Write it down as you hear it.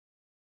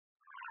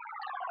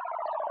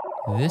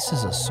This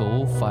is a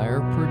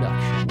Soulfire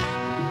production.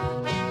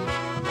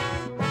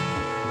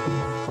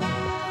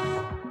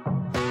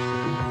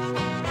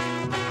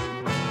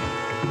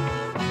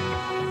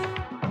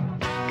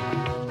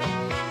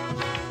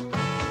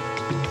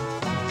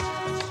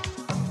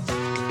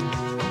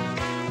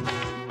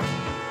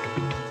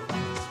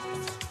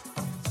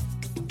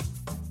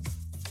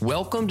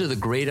 Welcome to The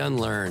Great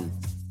Unlearn.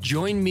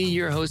 Join me,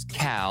 your host,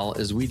 Cal,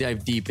 as we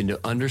dive deep into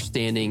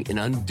understanding and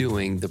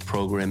undoing the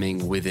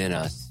programming within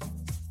us.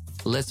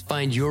 Let's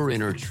find your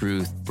inner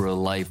truth for a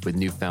life with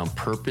newfound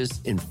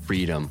purpose and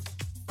freedom.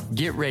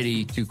 Get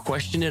ready to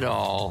question it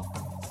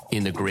all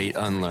in The Great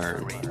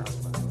Unlearn.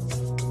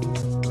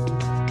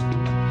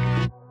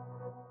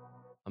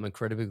 I'm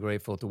incredibly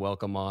grateful to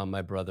welcome on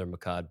my brother,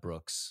 Mehcad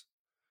Brooks.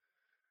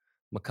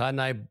 Mehcad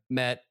and I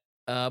met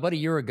about a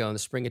year ago in the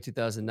spring of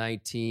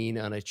 2019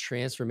 on a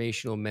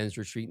transformational men's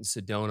retreat in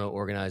Sedona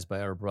organized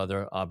by our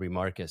brother, Aubrey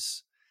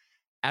Marcus.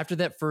 After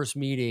that first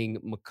meeting,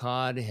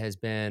 Mehcad has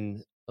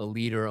been a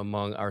leader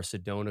among our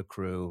Sedona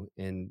crew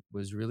and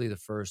was really the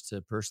first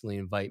to personally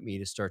invite me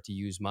to start to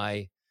use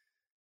my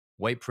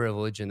white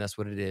privilege, and that's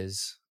what it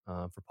is,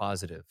 for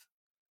positive.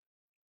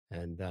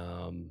 And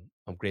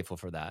I'm grateful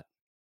for that.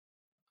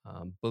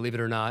 Believe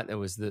it or not, it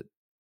was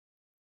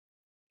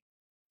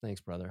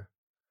thanks, brother.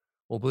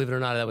 Well, believe it or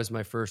not, that was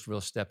my first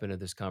real step into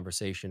this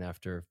conversation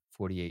after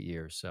 48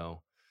 years.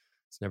 So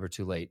it's never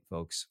too late,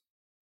 folks.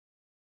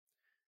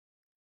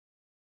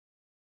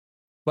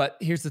 But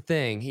here's the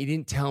thing. He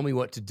didn't tell me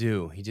what to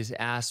do. He just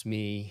asked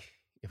me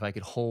if I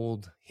could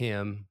hold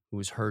him, who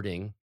was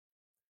hurting,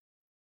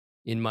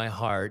 in my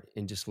heart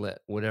and just let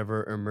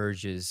whatever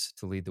emerges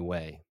to lead the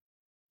way.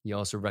 He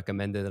also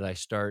recommended that I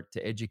start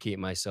to educate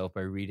myself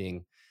by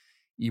reading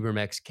Ibram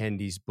X.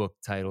 Kendi's book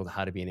titled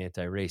How to Be an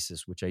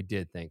Anti-Racist, which I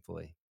did,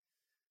 thankfully.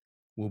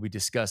 We'll be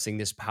discussing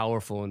this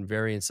powerful and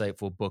very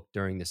insightful book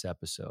during this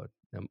episode.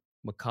 Now,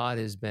 Mehcad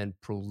has been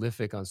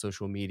prolific on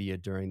social media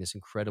during this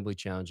incredibly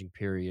challenging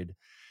period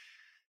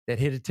that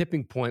hit a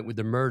tipping point with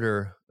the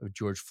murder of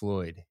George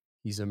Floyd.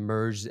 He's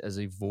emerged as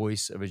a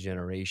voice of a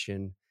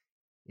generation,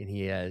 and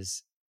he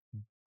has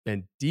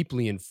been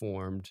deeply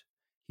informed.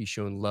 He's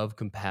shown love,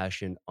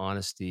 compassion,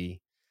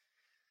 honesty,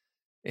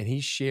 and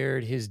he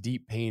shared his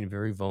deep pain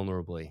very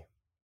vulnerably.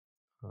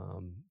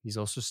 He's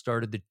also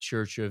started the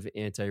Church of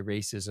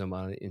Anti-Racism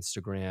on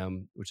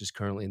Instagram, which is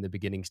currently in the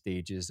beginning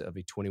stages of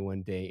a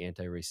 21-day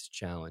anti-racist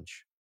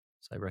challenge.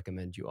 So I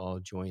recommend you all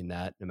join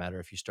that, no matter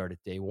if you start at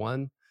day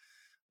one,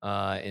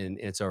 and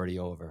it's already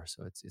over.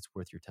 So it's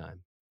worth your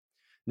time.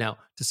 Now,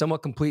 to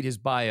somewhat complete his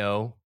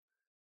bio,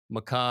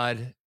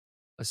 Mehcad,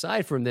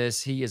 aside from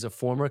this, he is a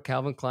former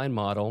Calvin Klein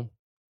model.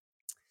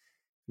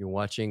 If you're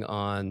watching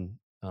on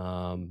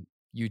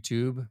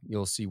YouTube,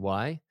 you'll see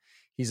why.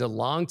 He's a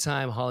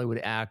longtime Hollywood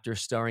actor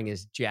starring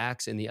as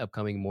Jax in the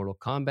upcoming Mortal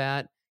Kombat,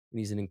 and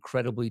he's an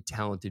incredibly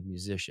talented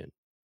musician.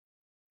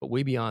 But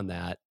way beyond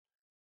that,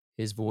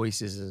 his voice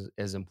is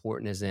as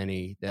important as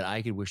any that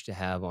I could wish to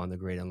have on The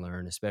Great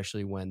Unlearn,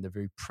 especially when the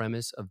very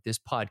premise of this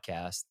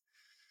podcast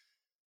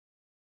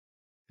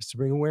is to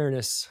bring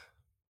awareness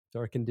to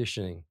our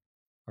conditioning,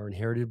 our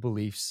inherited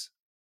beliefs,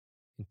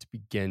 and to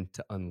begin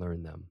to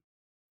unlearn them.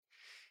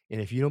 And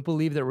if you don't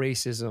believe that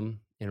racism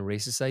and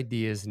racist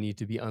ideas need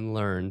to be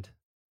unlearned,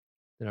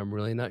 then I'm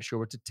really not sure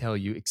what to tell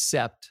you,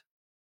 except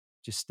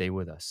just stay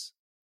with us.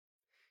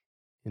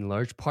 In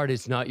large part,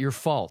 it's not your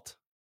fault.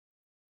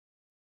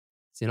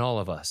 It's in all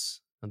of us.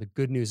 And the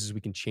good news is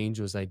we can change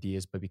those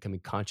ideas by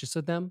becoming conscious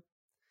of them,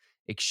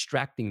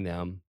 extracting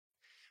them,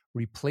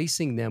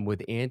 replacing them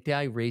with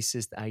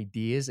anti-racist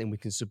ideas, and we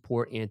can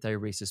support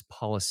anti-racist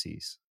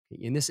policies.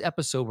 In this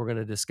episode, we're going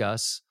to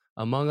discuss,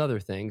 among other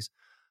things,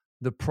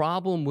 the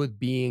problem with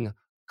being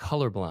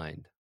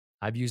colorblind.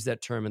 I've used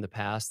that term in the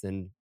past,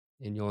 and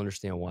you'll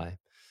understand why.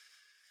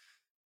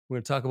 We're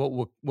going to talk about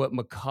what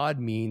Mehcad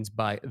means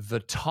by the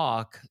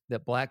talk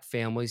that Black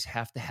families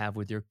have to have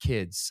with their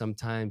kids,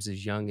 sometimes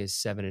as young as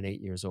 7 and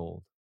 8 years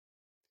old.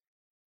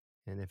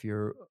 And if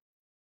you're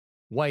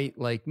white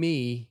like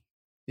me,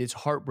 it's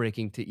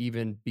heartbreaking to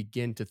even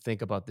begin to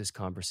think about this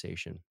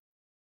conversation.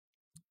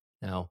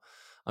 Now,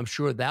 I'm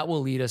sure that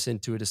will lead us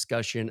into a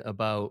discussion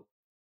about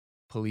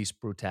police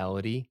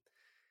brutality,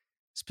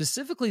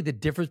 specifically the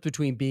difference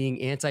between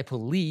being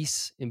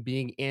anti-police and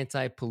being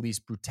anti-police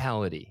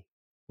brutality.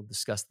 We'll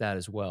discuss that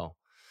as well.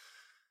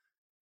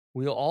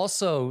 We'll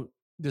also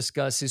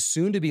discuss his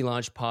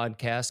soon-to-be-launched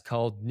podcast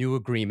called New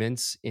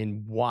Agreements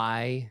and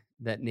why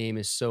that name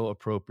is so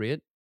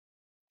appropriate,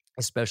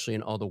 especially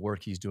in all the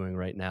work he's doing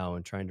right now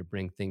and trying to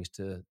bring things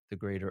to the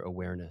greater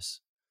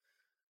awareness.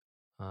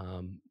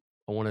 I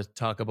want to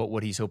talk about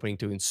what he's hoping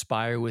to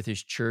inspire with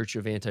his Church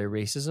of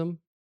Anti-Racism.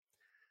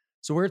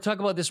 So we're going to talk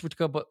about this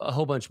a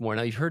whole bunch more.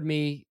 Now, you've heard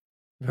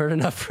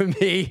enough from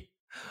me.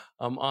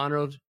 I'm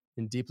honored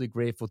and deeply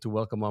grateful to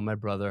welcome on my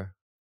brother,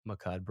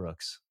 Mehcad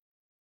Brooks.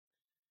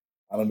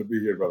 Honored to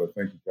be here, brother.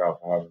 Thank you, Cal,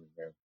 for having me,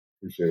 man.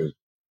 Appreciate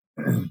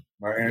it.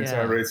 My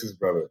anti-racist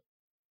brother.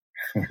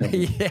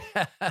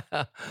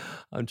 Yeah,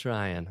 I'm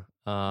trying.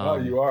 No,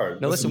 you are.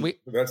 No, listen, Listen,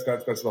 that's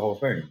the whole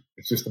thing.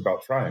 It's just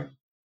about trying.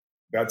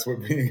 That's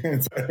what being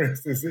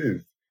anti-racist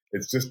is.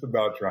 It's just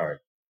about trying.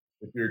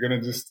 If you're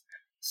gonna just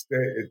stay,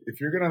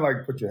 if you're gonna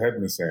like put your head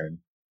in the sand,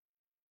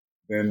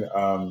 then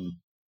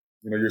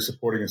you're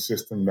supporting a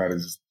system that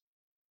is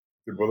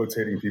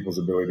debilitating people's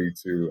ability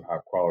to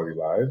have quality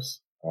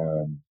lives,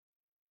 um,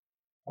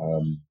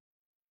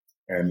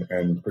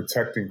 and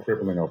protecting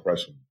crippling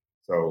oppression.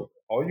 So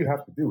all you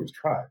have to do is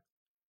try.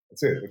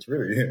 That's it. That's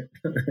really it.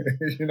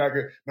 You're not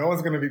good. No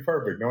one's going to be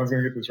perfect. No one's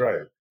going to get this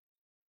right,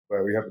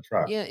 but we have to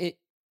try. yeah,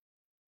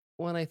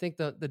 well, I think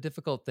the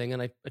difficult thing,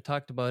 and I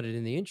talked about it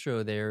in the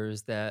intro there,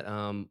 is that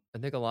I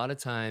think a lot of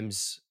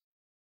times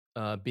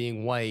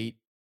being white,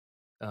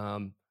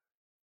 um,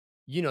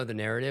 the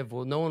narrative.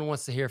 Well, no one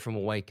wants to hear from a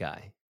white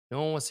guy.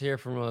 No one wants to hear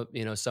from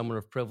someone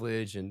of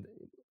privilege, and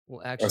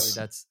well, actually, That's,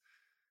 but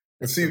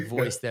that's the see,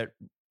 voice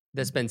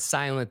that's been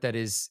silent that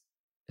has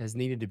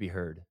needed to be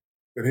heard.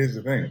 but here's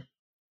the thing: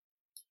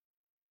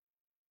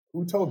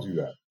 who told you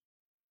that?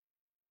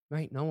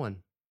 Right? No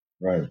one.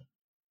 Right.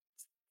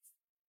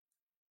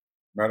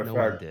 No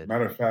one did.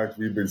 Matter of fact,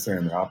 we've been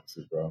saying the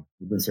opposite, bro.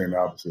 We've been saying the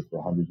opposite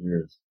for 100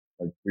 years.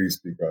 Like, please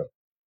speak up.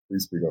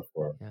 Please speak up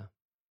for us. Yeah.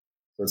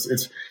 So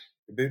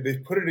they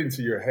put it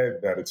into your head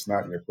that it's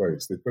not your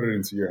place. They put it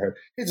into your head.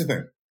 Here's the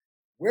thing: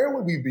 where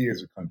would we be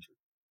as a country?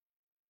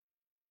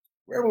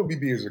 Where would we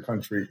be as a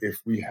country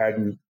if we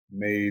hadn't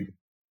made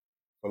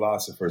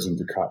philosophers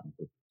into cotton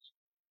pickers?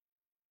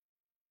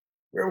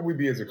 Where would we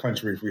be as a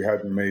country if we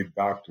hadn't made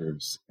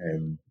doctors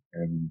and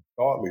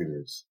thought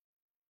leaders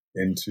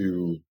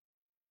into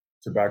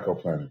tobacco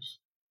planters?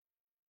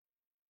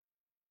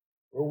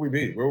 Where would we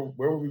be?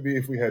 Where would we be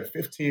if we had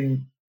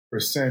 15%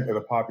 of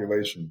the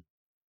population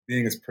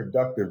being as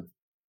productive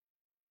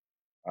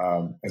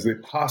as they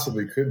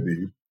possibly could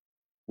be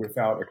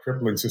without a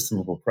crippling system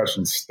of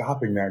oppression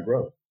stopping that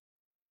growth?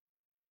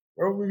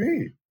 Where would we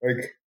be?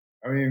 Like,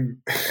 I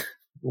mean,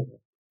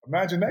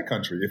 imagine that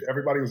country if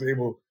everybody was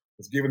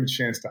given the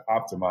chance to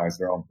optimize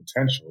their own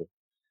potential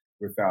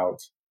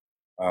without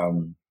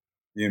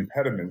the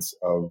impediments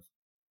of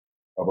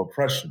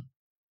oppression.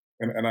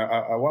 And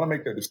I want to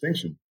make that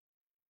distinction.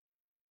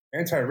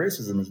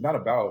 Anti-racism is not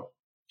about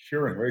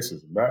curing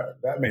racism.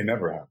 That may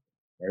never happen.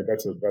 Right?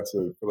 That's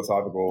a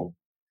philosophical,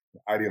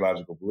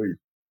 ideological belief.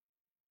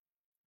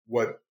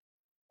 What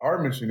our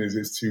mission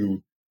is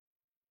to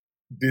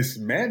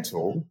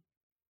dismantle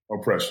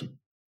oppression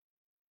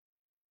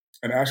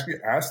and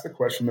actually ask the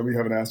question that we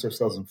haven't asked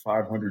ourselves in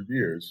 500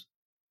 years.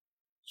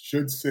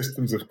 Should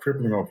systems of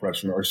crippling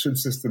oppression, or should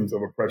systems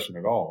of oppression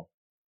at all,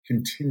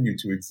 continue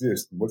to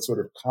exist? What sort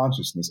of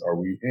consciousness are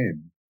we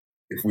in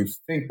if we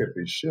think that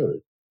they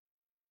should?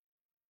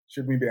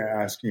 Should we be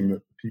asking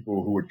the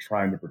people who are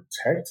trying to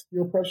protect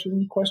the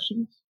oppression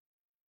questions?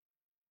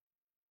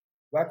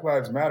 Black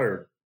Lives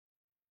Matter,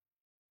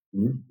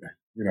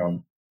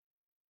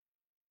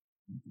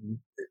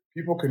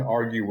 people can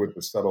argue with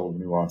the subtle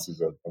nuances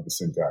of the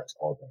syntax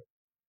all day.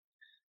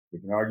 They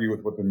can argue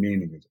with what the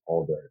meaning is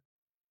all day.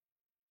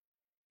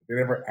 They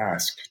never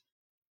ask.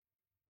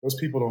 Those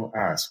people don't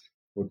ask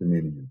what the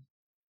meaning is.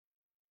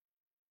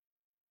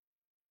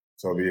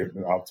 So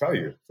I'll tell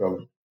you.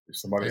 So if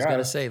somebody I was going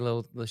to asks, say,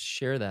 let's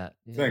share that.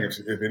 Yeah. saying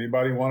if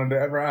anybody wanted to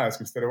ever ask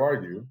instead of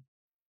argue,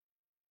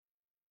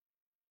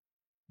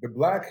 the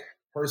black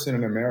person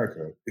in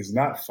America is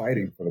not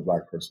fighting for the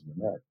black person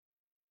in America.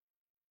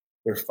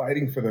 They're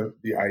fighting for the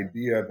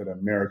idea that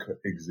America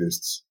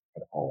exists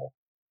at all.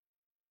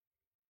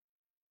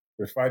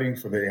 They're fighting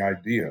for the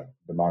idea of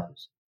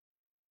democracy.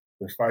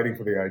 They're fighting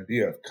for the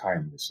idea of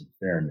kindness and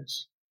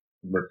fairness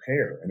and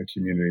repair in a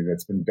community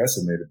that's been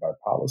decimated by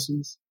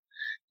policies,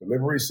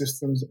 delivery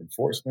systems,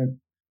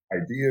 enforcement,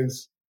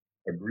 ideas,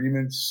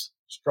 agreements,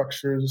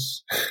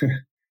 structures,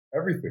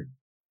 everything.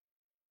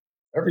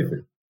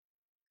 Everything.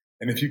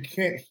 And if you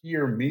can't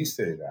hear me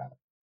say that,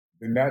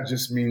 then that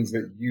just means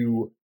that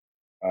you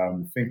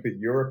think that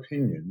your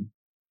opinion,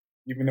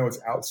 even though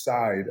it's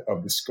outside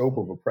of the scope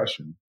of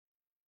oppression,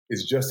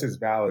 is just as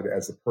valid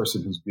as the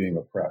person who's being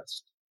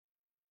oppressed.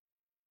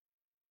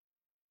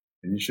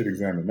 And you should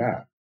examine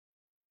that.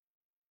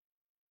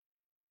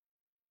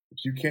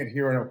 If you can't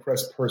hear an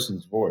oppressed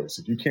person's voice,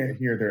 if you can't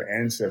hear their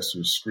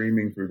ancestors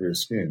screaming through their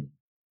skin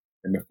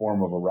in the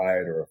form of a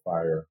riot or a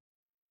fire,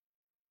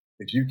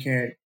 if you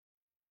can't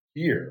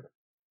hear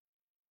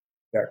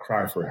that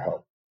cry for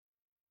help,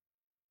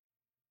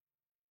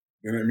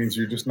 then it means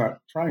you're just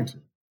not trying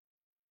to.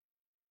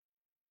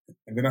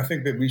 And then I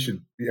think that we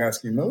should be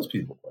asking those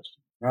people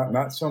questions,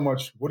 not so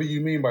much, what do you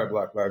mean by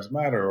Black Lives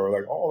Matter, or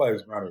like all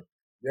lives matter?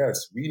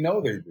 Yes, we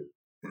know they do,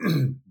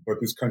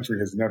 but this country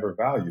has never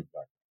valued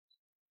Black lives,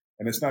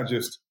 and it's not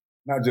just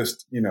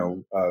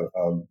the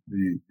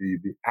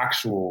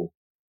actual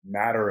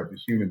matter of the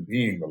human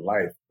being, the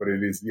life, but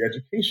it is the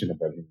education of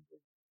that human being.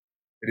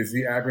 It is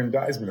the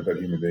aggrandizement of that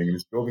human being. It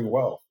is building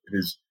wealth. It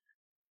is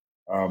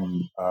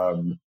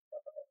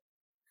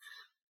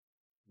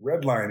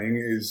redlining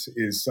is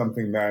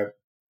something that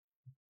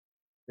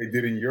they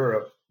did in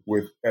Europe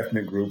with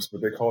ethnic groups,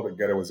 but they called it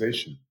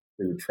ghettoization.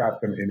 They would trap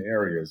them in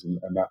areas and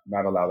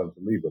not allow them to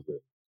leave with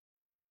it.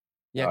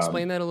 Yeah, Um,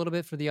 explain that a little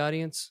bit for the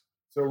audience.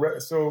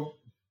 so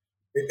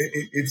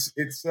it's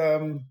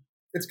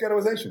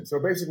ghettoization. So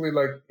basically,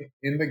 like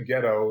in the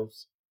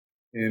ghettos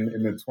in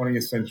the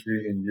 20th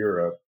century in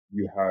Europe,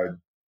 you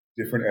had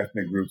different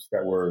ethnic groups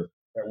that were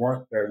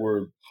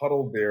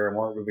huddled there and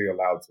weren't really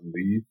allowed to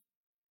leave,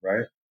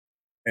 right?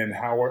 And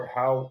how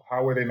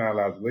were they not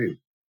allowed to leave?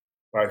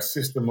 By a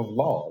system of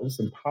laws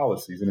and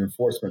policies and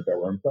enforcement that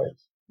were in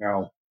place.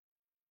 Now,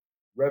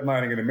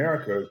 redlining in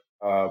America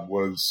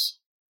was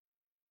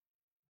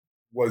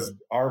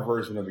our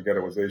version of the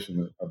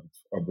ghettoization of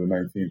the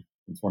 19th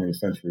and 20th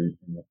century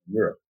in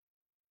Europe.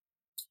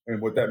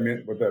 And what that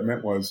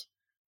meant was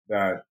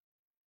that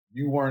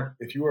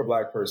if you were a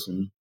black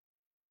person,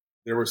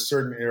 there were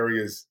certain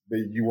areas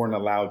that you weren't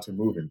allowed to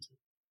move into.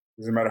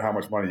 It doesn't matter how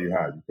much money you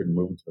had, you couldn't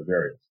move into those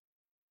areas.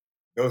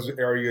 Those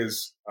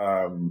areas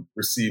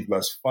received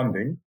less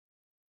funding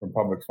from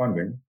public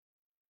funding.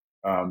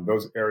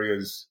 Those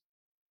areas,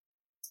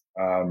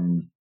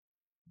 the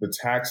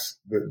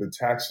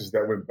taxes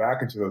that went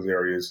back into those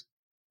areas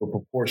were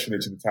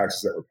proportionate to the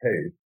taxes that were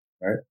paid,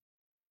 right?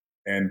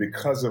 And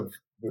because of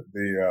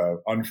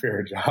the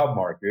unfair job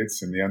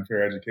markets and the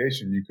unfair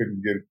education, you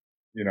couldn't get,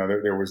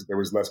 there was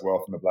less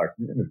wealth in the black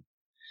community.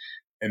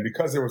 And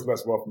because there was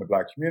less wealth in the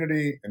black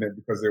community, and then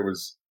because there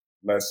was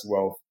less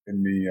wealth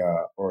in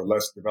or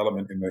less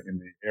development in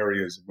the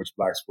areas in which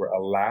blacks were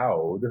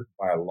allowed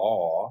by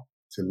law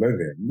to live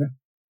in,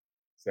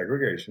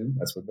 segregation,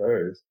 that's what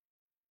that is.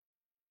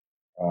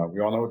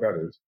 We all know what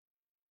that is.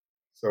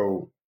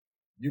 So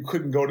you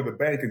couldn't go to the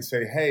bank and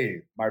say,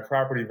 hey, my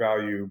property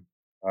value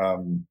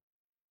can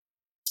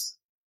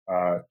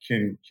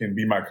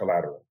be my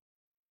collateral.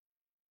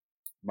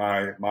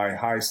 My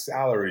high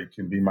salary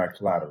can be my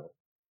collateral.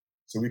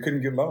 So we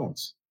couldn't get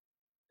loans.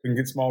 Couldn't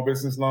get small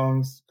business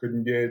loans.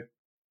 Couldn't get,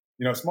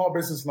 small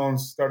business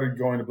loans started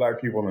going to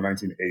black people in the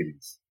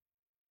 1980s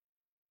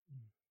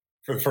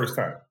for the first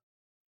time.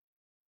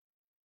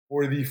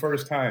 For the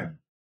first time.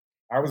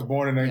 I was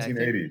born in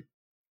 1980.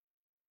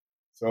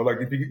 So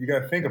like, if you got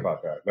to think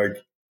about that. Like,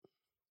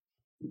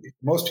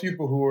 most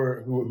people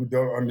who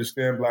don't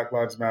understand Black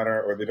Lives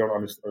Matter, or they don't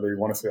understand, or they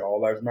want to say all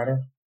lives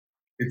matter,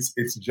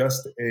 it's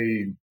just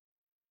a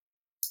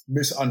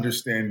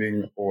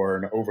misunderstanding or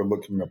an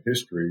overlooking of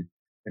history.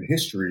 And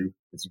history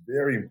is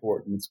very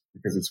important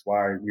because it's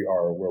why we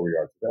are where we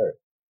are today.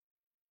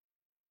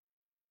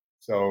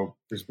 So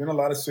there's been a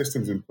lot of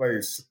systems in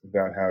place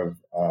that have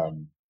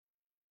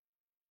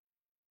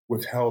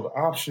withheld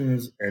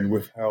options and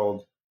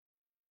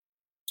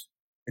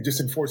just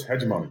enforced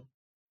hegemony.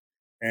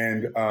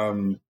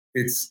 And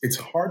it's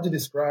hard to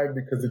describe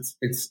because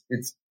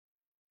it's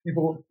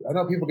people. I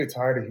know people get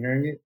tired of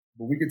hearing it,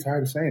 but we get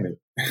tired of saying it.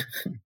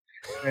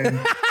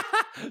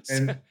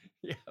 and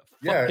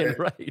yeah,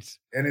 right.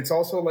 And it's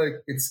also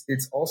like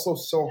it's also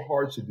so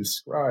hard to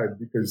describe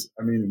because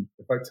I mean,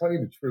 if I tell you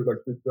the truth, like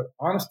the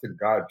honest to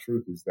God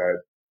truth is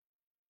that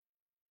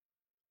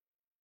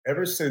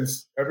ever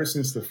since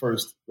the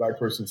first black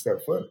person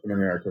stepped foot in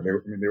America, they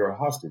were a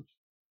hostage.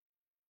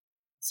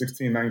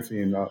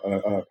 1619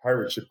 on a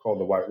pirate ship called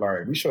the White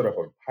Lion. We showed up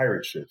on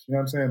pirate ships. You know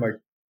what I'm saying?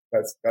 Like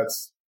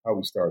that's how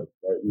we started.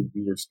 Right?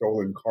 We were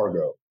stolen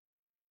cargo,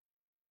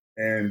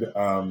 and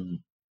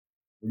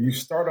when you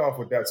start off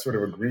with that sort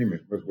of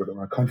agreement, when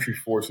a country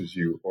forces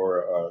you,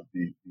 or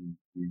the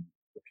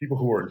people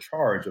who are in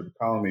charge of the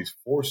colonies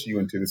force you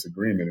into this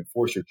agreement and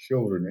force your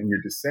children and your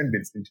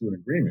descendants into an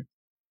agreement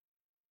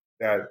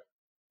that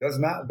does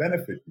not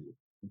benefit you.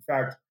 In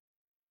fact,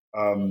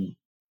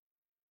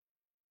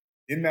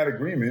 in that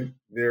agreement,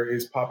 there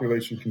is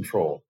population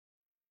control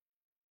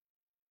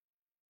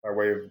by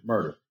way of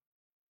murder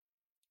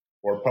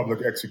or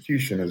public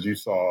execution, as you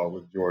saw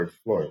with George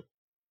Floyd. It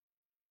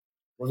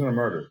wasn't a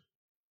murder.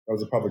 That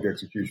was a public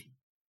execution.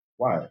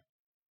 Why?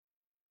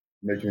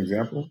 Make an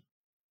example?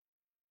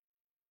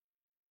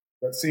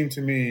 That seemed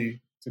to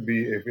me to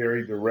be a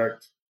very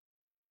direct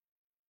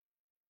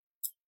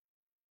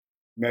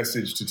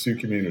message to two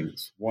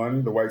communities.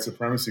 One, the white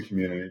supremacy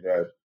community,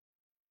 that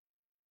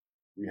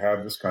we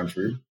have this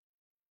country.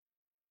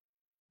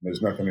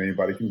 There's nothing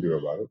anybody can do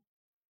about it.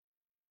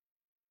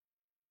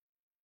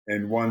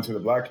 And one to the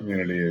black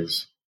community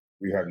is,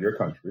 we have your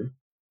country,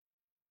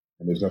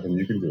 and there's nothing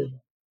you can do about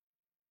it.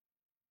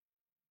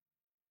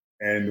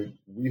 And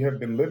we have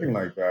been living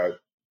like that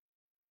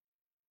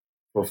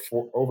for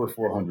over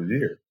 400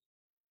 years.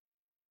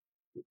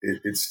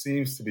 It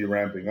seems to be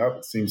ramping up.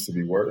 It seems to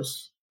be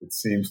worse. It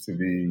seems to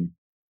be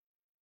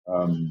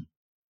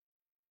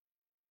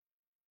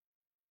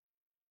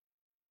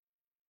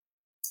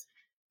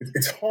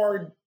it's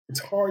hard. It's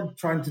hard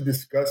trying to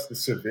discuss the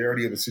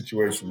severity of the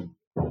situation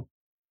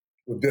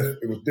with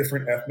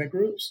different ethnic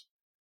groups,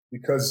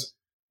 because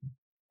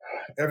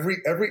every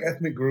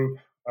ethnic group,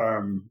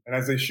 and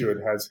as they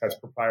should, has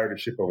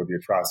proprietorship over the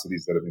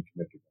atrocities that have been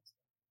committed against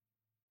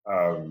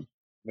them.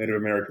 Native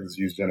Americans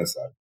use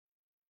genocide.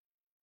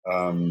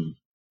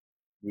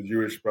 The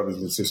Jewish brothers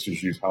and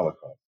sisters use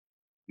Holocaust.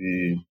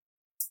 The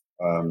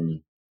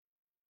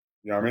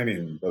the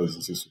Armenian brothers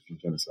and sisters from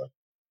genocide.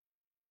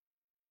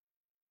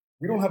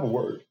 We don't have a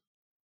word.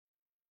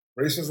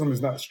 Racism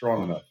is not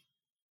strong enough.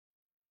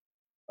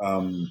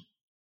 Um,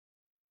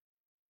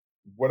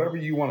 whatever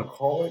you want to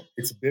call it,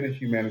 it's been a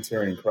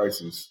humanitarian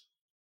crisis.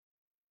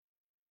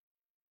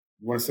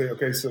 You want to say,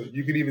 okay, so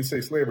you could even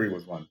say slavery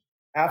was one.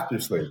 After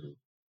slavery,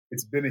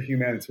 it's been a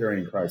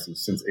humanitarian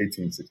crisis since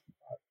 1865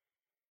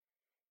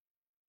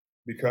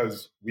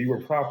 because we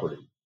were property.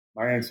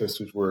 My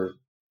ancestors were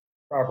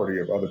property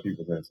of other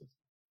people's ancestors.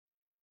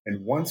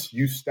 And once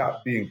you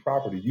stop being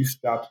property, you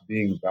stopped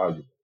being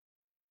valuable.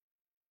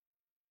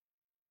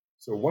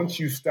 So once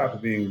you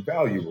stop being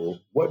valuable,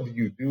 what do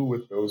you do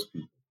with those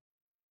people?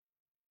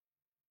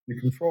 You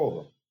control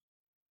them.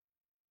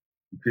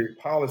 You create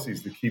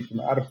policies to keep them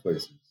out of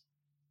places.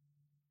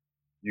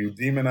 You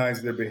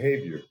demonize their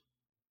behavior.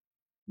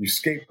 You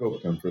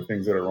scapegoat them for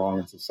things that are wrong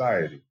in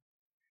society.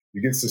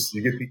 You get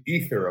the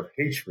ether of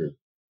hatred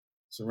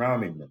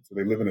surrounding them. So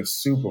they live in a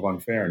soup of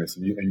unfairness,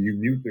 and you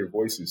mute their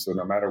voices. So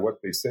no matter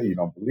what they say, you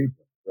don't believe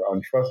them. They're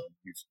untrustworthy.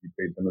 You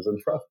paint them as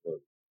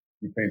untrustworthy.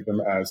 You paint them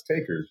as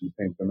takers. You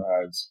paint them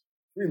as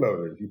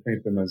freeloaders. You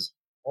paint them as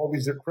all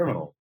these are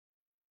criminals.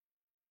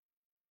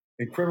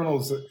 And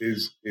criminals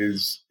is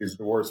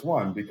the worst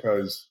one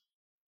because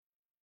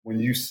when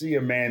you see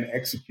a man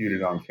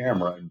executed on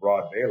camera in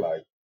broad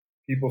daylight,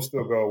 people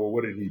still go, well,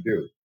 what did he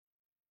do?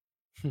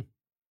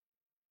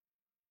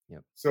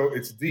 Yep. So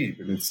it's deep,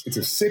 and it's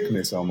a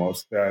sickness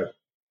almost that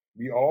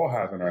we all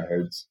have in our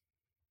heads,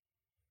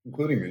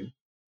 including me,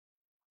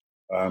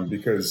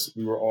 because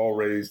we were all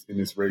raised in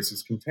this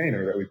racist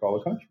container that we call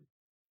a country.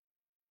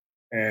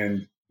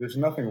 And there's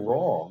nothing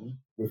wrong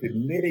with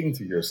admitting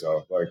to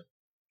yourself, like,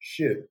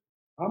 shit,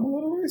 I'm a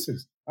little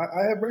racist.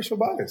 I have racial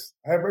bias.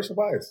 I have racial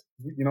bias.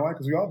 You know why?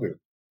 Because we all do.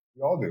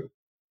 We all do.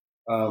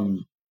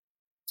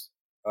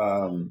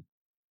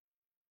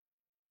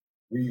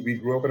 We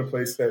grew up in a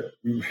place that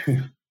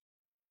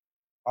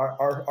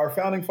our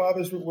founding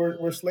fathers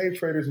were slave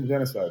traders and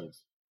genociders.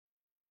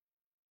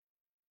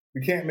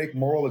 We can't make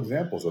moral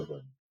examples of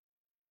them.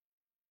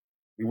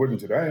 We wouldn't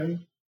today.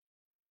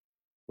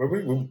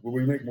 Would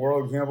we make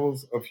moral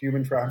examples of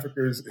human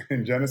traffickers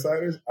and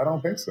genociders? I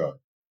don't think so.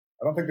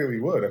 I don't think that we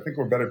would. I think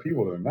we're better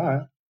people than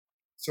that.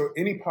 So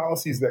any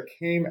policies that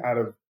came out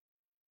of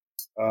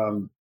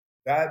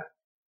that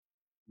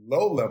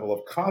low level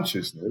of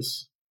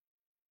consciousness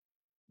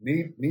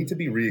need to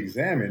be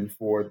reexamined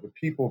for the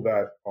people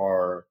that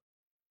are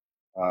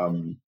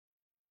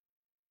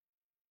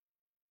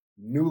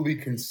newly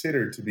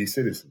considered to be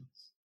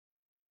citizens,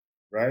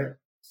 right?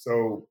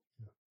 So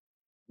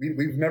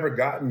we've never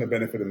gotten the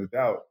benefit of the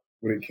doubt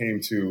when it came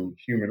to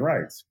human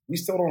rights. We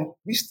still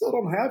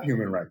don't have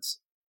human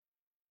rights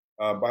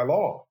by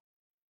law.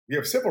 We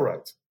have civil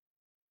rights,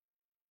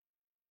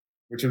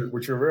 which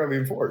are rarely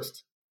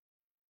enforced.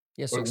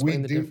 Yeah, so But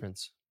explain the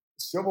difference.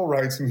 Civil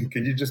rights.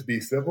 Can you just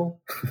be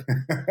civil?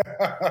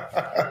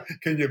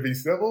 Can you be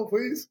civil,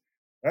 please?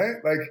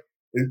 Right? Like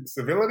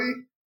civility.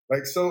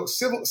 Like so,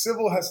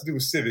 civil has to do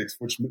with civics,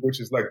 which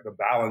is like the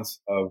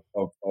balance of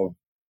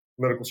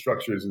political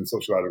structures and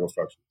sociological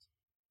structures,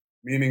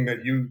 meaning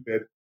that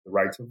the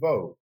right to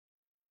vote,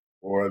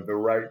 or the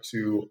right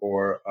to,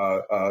 or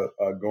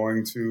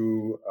going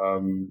to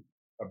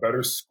a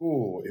better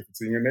school if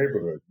it's in your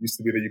neighborhood. It used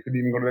to be that you couldn't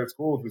even go to that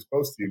school if it was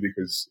close to you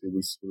because it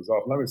was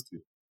off limits to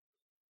you.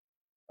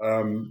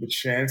 The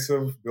chance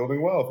of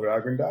building wealth or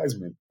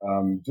aggrandizement,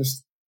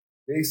 just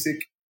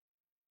basic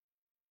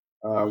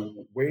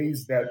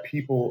ways that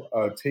people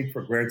take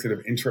for granted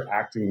of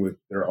interacting with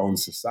their own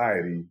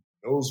society.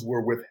 Those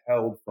were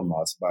withheld from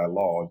us by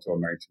law until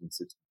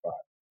 1965.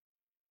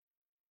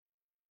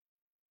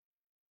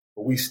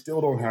 But we still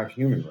don't have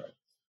human rights,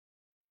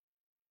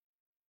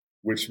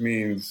 which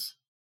means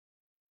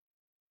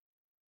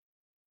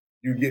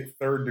you get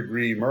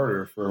third-degree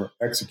murder for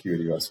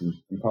executing us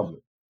in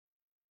public,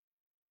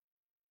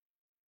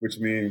 which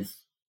means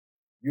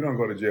you don't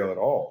go to jail at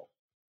all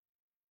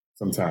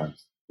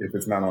sometimes if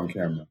it's not on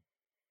camera.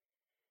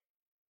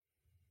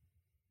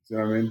 You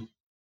know what I mean?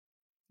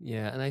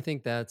 Yeah, and I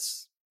think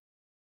that's,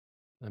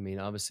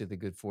 obviously the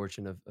good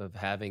fortune of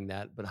having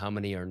that, but how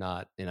many are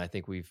not? And I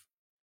think we've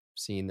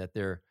seen that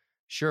there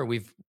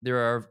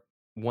are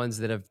ones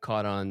that have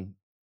caught on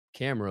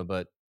camera,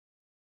 but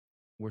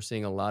we're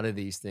seeing a lot of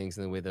these things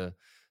in the way the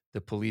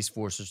police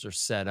forces are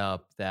set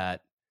up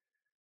that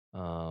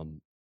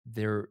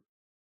they're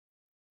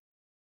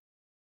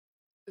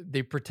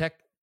they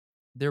protect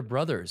their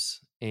brothers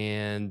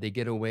and they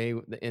get away,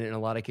 and in a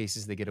lot of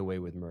cases they get away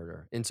with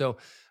murder. And so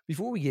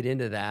before we get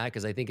into that,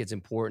 because I think it's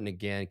important,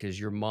 again, because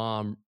your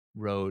mom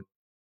wrote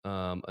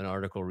an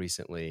article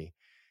recently,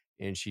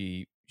 and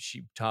she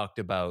talked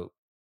about,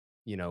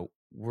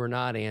 we're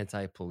not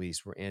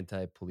anti-police, we're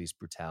anti-police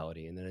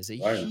brutality. And that is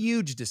a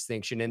huge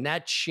distinction. And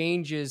that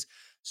changes.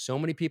 So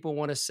many people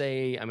want to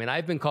say,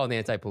 I've been called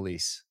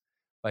anti-police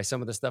by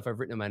some of the stuff I've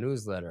written in my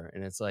newsletter.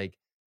 And it's like,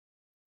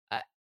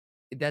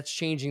 that's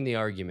changing the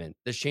argument.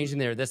 That's changing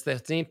that's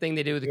the same thing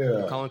they do with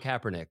Colin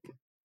Kaepernick.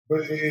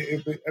 But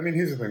I mean,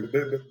 here's the thing: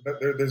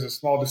 there's a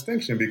small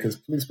distinction because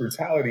police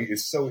brutality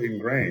is so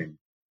ingrained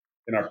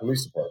in our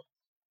police department.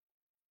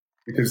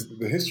 Because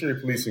the history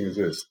of policing is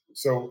this.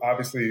 So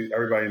obviously,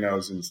 everybody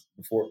knows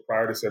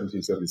prior to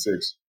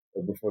 1776,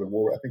 or before the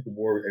war. I think the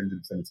war ended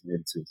in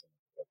 1782.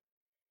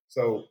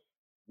 So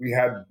we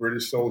had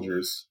British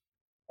soldiers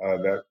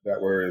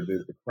that were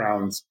the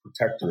crown's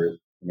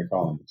protectorate in the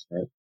colonies,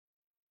 right?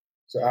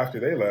 So after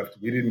they left,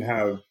 we didn't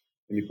have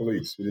any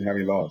police. We didn't have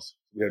any laws.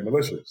 We had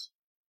militias.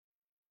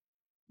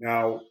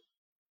 Now,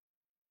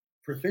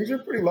 things were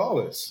pretty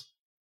lawless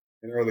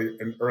in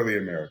early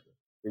America.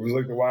 It was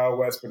like the Wild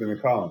West, but in the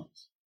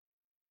colonies.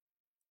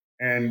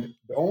 And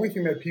the only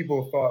thing that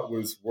people thought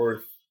was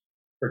worth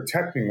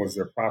protecting was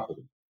their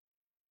property.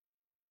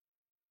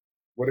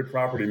 What did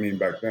property mean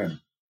back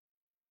then?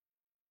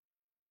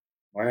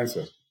 My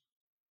ancestors.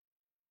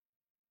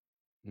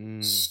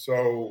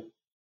 So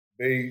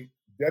they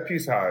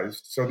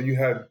deputized. So that you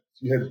had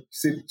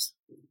cities,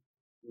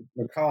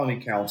 the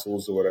colony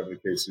councils or whatever the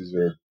case is,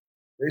 or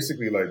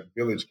basically like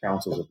village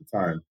councils at the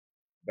time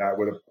that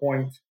would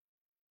appoint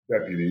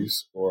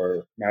deputies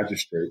or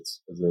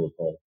magistrates, as they were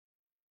called.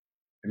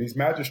 And these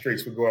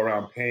magistrates would go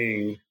around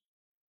paying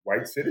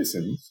white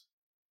citizens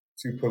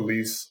to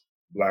police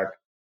Black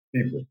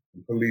people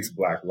and police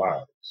Black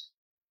lives.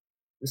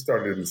 This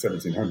started in the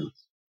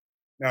 1700s.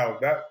 Now,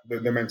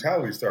 the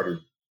mentality started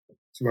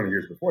 200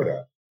 years before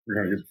that,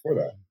 300 years before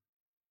that.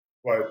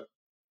 But,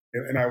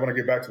 and I want to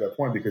get back to that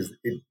point because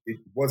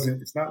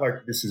it's not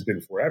like this has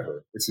been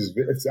forever.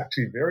 It's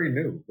actually very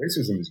new.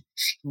 Racism is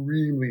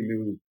extremely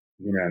new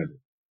to humanity.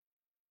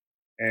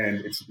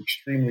 And it's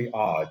extremely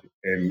odd,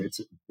 and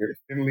it's a very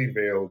thinly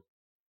veiled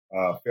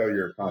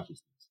failure of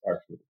consciousness,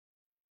 actually.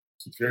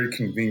 So it's very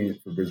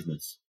convenient for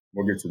business.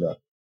 We'll get to that.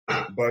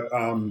 But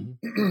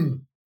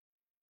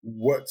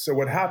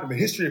what happened, the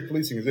history of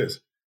policing is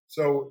this.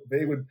 So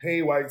they would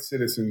pay white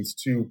citizens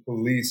to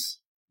police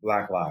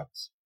Black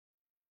lives,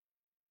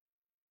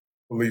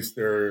 police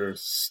their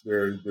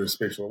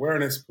spatial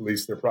awareness,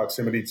 police their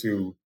proximity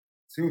to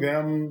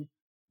them,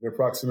 their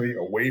proximity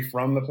away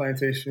from the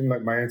plantation.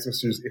 Like my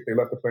ancestors, if they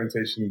left the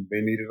plantation, they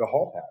needed a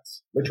hall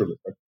pass, literally,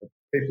 like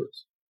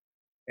papers.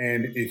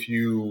 And if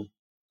you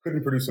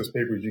couldn't produce those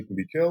papers, you can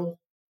be killed,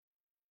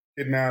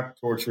 kidnapped,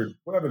 tortured,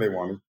 whatever they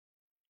wanted.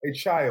 A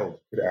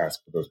child could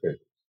ask for those papers.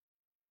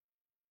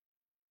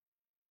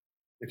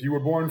 If you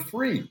were born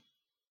free,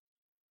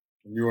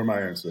 and you were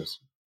my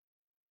ancestor,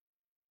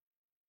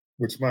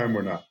 which mine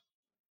were not.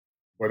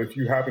 But if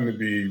you happen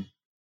to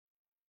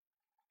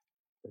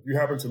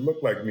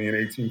look like me in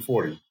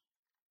 1840,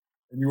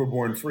 and you were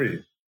born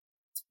free,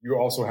 you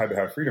also had to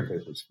have freedom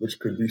papers, which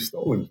could be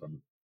stolen from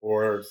you.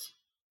 Or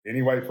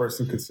any white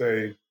person could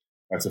say,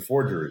 that's a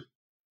forgery.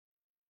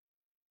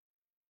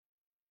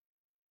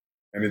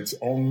 And it's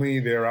only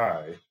their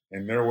eye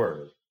and their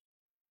word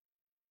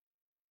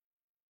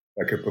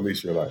that could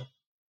police your life.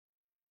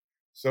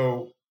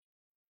 So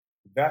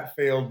that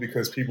failed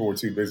because people were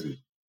too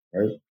busy,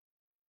 right?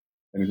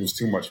 And it was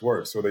too much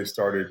work. So they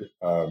started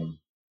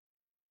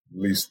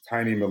these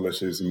tiny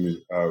militias and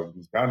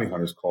these bounty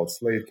hunters called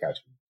slave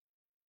catchers.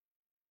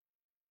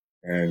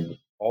 And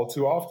all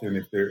too often,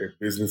 if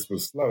business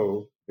was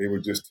slow, they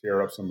would just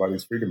tear up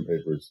somebody's freedom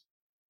papers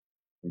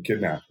and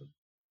kidnap them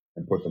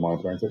and put them on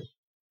a plantation.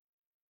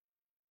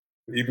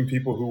 Even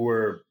people who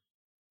were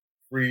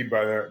freed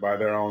by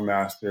their own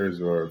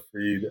masters or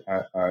freed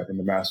in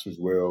the master's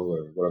will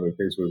or whatever the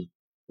case was,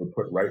 were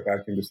put right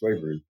back into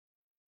slavery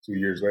 2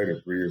 years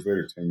later, 3 years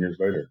later, 10 years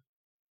later,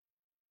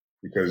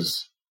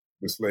 because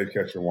the slave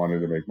catcher wanted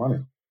to make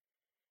money.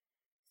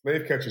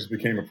 Slave catchers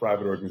became a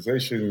private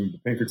organization, the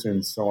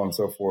Pinkertons, so on and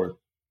so forth.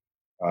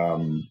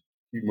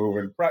 Keep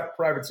moving.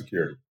 Private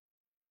security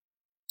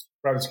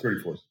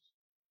forces.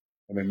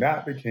 And then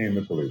that became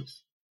the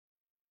police.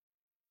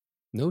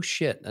 No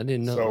shit. I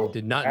didn't know. So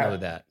Did not know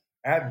that.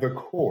 At the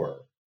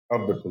core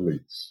of the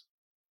police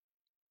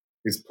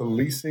is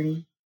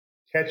policing,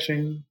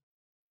 catching,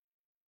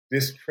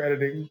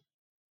 discrediting,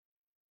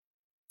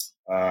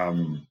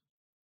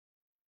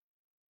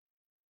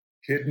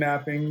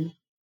 kidnapping,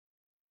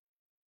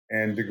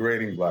 and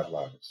degrading Black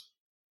lives.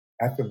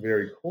 At the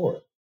very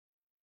core,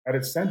 at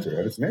its center,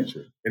 at its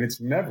nature. And it's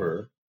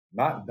never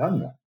not done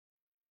that.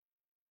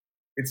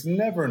 It's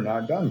never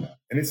not done that.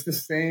 And it's the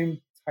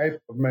same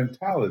type of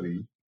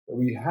mentality that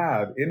we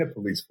have in a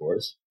police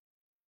force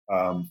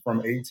from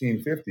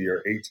 1850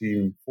 or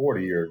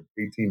 1840 or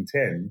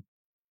 1810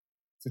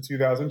 to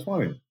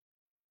 2020.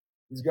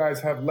 These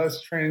guys have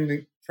less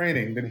training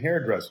than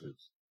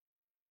hairdressers.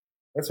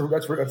 That's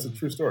a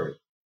true story.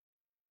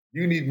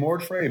 You need more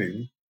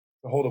training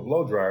to hold a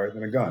blow dryer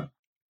than a gun.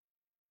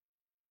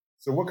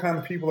 So what kind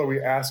of people are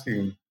we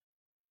asking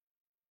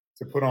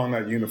to put on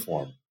that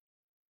uniform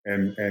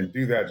and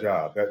do that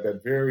job,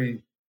 that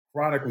very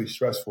chronically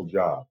stressful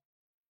job,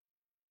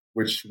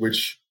 which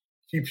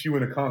keeps you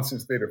in a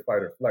constant state of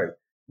fight or flight?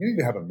 You need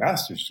to have a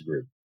master's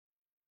degree.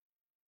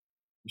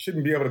 You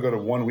shouldn't be able to go to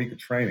 1 week of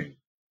training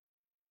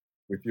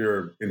with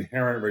your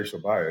inherent racial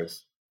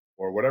bias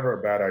or whatever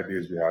bad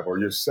ideas you have, or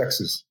your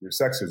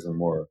sexism,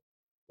 or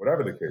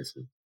whatever the case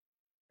is,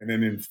 and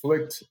then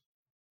inflict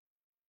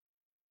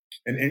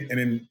and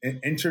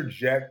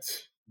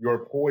interject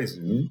your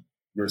poison,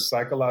 your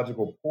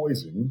psychological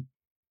poison,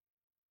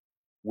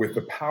 with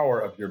the power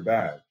of your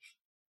badge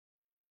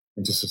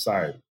into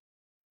society.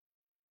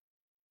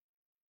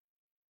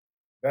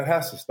 That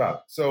has to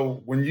stop.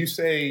 So when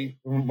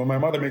my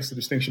mother makes the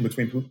distinction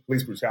between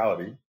police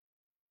brutality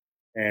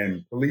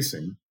and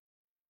policing,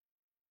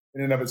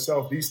 in and of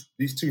itself,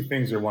 these two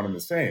things are one and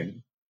the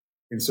same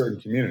in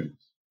certain communities.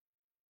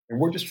 And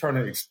we're just trying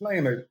to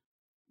explain that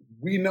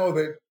we know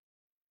that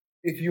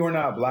if you are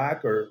not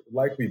black or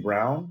likely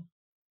brown,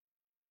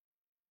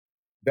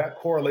 that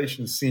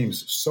correlation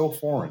seems so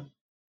foreign.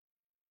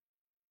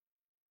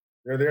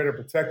 They're there to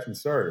protect and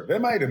serve. They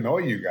might annoy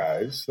you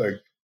guys.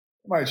 Like,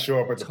 they might show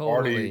up at the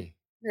party.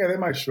 Yeah, they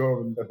might show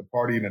up at the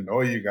party and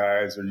annoy you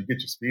guys, or you get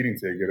your speeding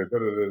ticket, or da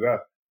da da da.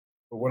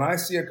 But when I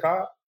see a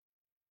cop,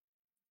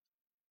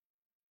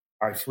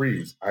 I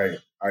freeze.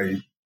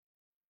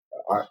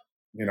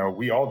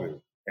 We all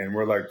do, and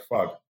we're like,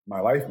 "Fuck,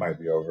 my life might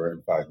be over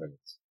in 5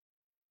 minutes,"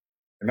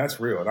 and that's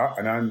real.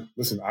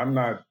 I'm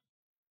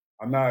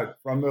not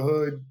from the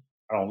hood.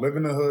 I don't live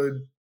in the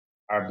hood.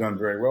 I've done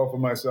very well for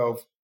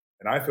myself,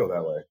 and I feel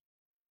that way.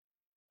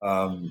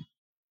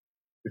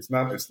 It's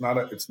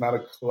not a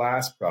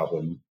class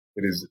problem.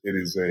 It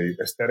is a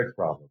aesthetic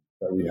problem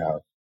that we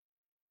have.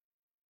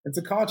 It's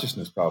a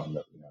consciousness problem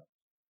that we have.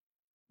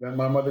 Then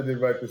my mother did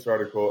write this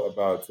article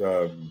about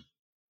the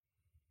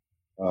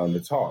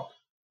talk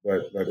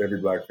that every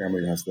black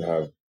family has to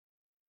have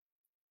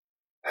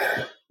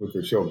with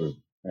their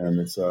children, and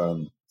it's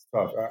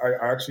tough. I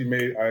actually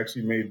made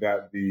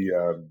that the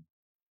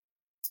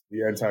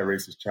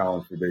anti-racist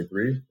challenge for day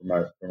 3.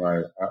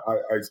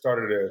 I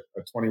started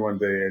a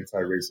 21-day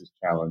anti-racist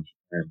challenge,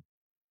 and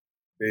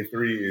day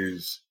 3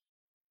 is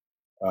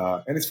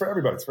and it's for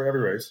everybody. It's for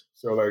every race.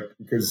 So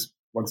because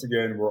once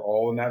again, we're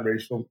all in that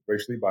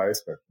racially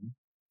biased spectrum.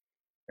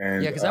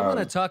 And yeah, because I want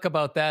to talk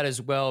about that as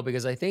well,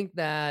 because I think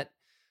that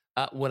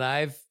what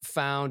I've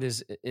found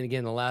is, and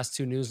again, the last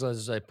 2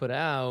 newsletters I put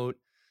out,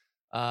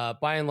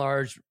 by and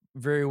large,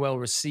 very well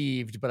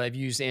received, but I've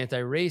used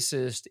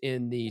anti-racist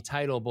in the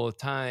title both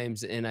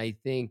times, and I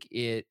think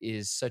it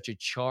is such a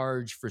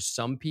charge for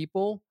some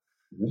people.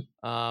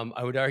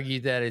 I would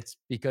argue that it's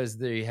because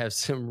they have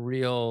some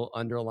real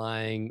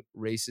underlying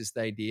racist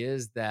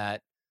ideas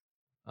that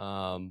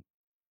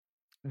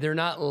they're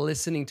not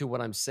listening to what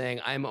I'm saying.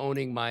 I'm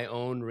owning my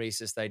own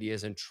racist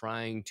ideas and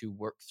trying to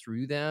work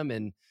through them.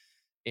 And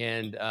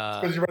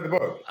because you read the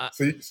book,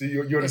 so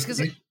you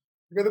understand.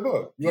 You read the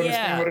book. You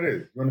understand what it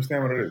is. You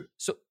understand what it is.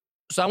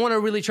 So I want to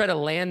really try to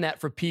land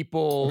that for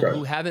people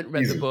who haven't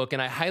read the book,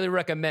 and I highly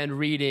recommend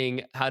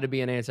reading How to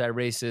Be an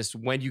Anti-Racist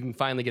when you can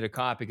finally get a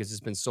copy, because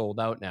it's been sold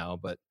out now.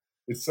 But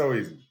it's so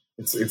easy.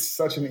 It's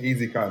such an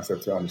easy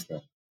concept to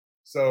understand.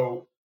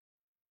 So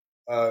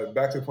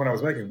back to the point I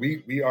was making,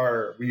 we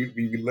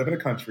live in a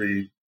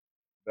country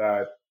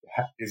that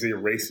is a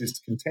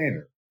racist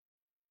container.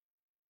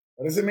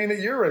 That doesn't mean that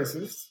you're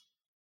racist.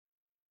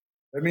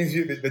 That means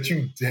that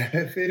you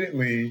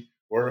definitely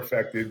were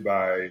affected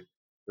by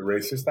the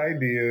racist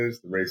ideas,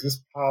 the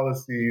racist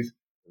policies,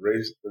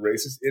 the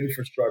racist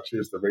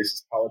infrastructures, the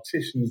racist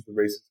politicians, the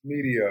racist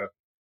media,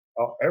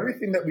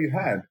 everything that we've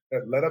had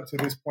that led up to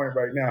this point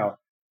right now.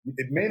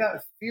 It may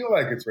not feel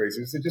like it's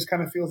racist. It just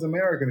kind of feels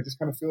American. It just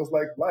kind of feels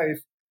like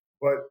life.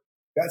 But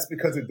that's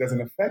because it doesn't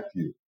affect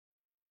you.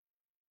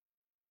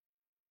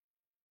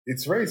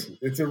 It's racist.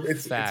 It's a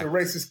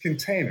racist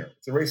container.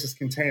 It's a racist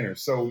container.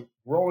 So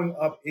growing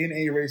up in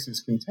a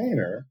racist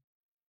container,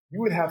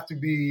 you would have to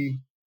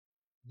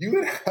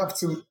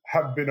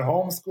have been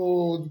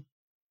homeschooled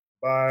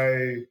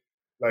by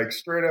like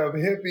straight up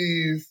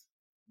hippies,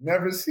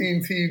 never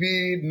seen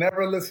TV,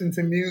 never listened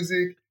to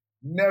music,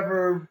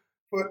 never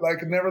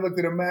looked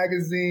at a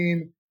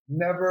magazine,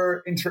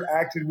 never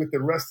interacted with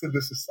the rest of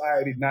the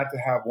society, not to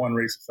have one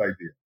racist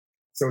idea.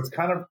 So it's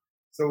kind of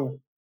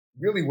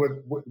really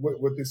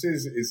what this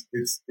is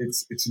it's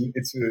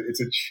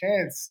a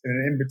chance and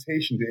an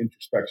invitation to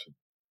introspection,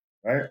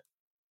 right?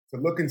 To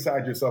look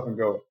inside yourself and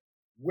go,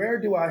 where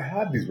do I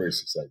have these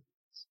racist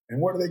ideas,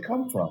 and where do they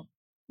come from?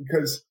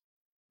 Because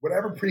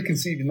whatever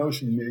preconceived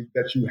notion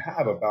that you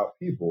have about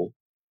people,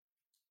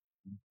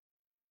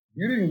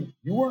 you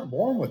weren't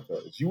born with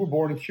those. You were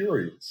born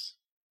curious.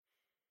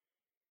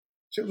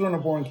 Children are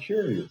born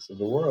curious of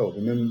the world,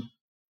 and then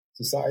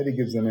society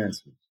gives them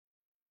answers.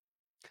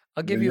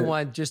 I'll give you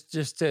one just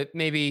to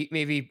maybe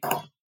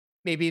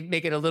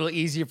make it a little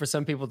easier for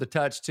some people to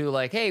touch too.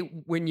 Like, hey,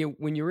 when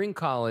you're in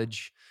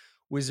college,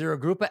 was there a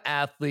group of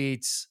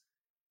athletes,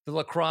 the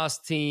lacrosse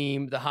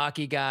team, the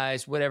hockey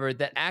guys, whatever,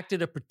 that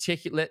acted a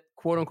particular,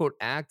 quote unquote,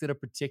 acted a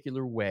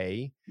particular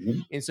way?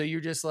 Mm-hmm. And so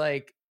you're just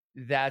like,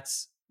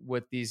 that's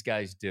what these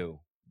guys do.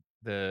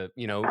 The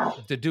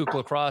Duke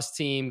lacrosse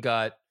team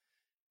got,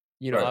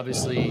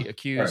 obviously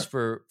accused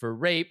for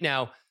rape.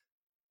 Now,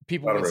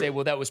 people would say,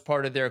 well, that was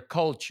part of their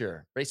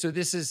culture, right? So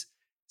just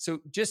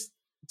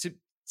to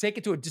take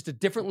it to just a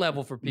different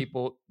level for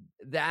people,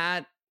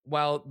 that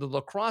while the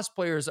lacrosse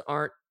players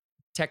aren't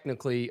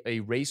technically a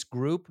race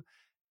group,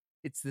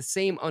 it's the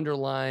same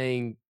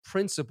underlying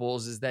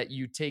principles, is that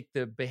you take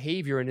the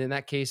behavior, and in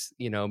that case,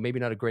 maybe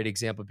not a great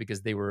example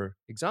because they were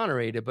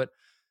exonerated, but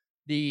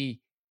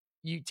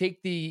you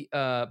take the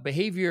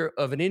behavior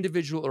of an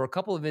individual or a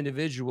couple of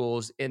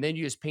individuals, and then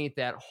you just paint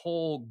that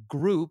whole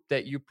group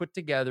that you put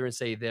together and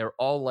say they're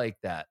all like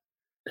that.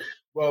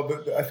 Well,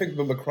 I think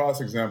the lacrosse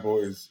example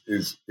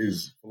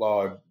is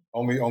flawed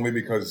only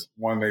because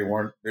one, they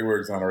were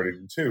exonerated,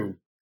 and two,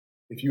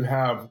 if you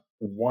have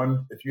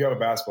a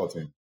basketball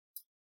team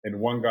and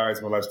one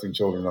guy's molesting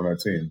children on that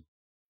team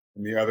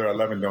and the other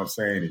 11 don't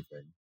say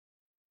anything,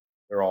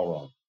 they're all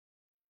wrong,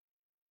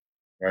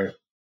 right?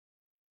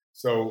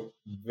 So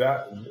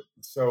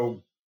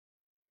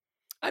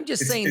I'm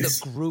just saying the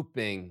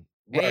grouping.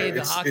 Right, hey,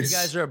 the hockey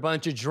guys are a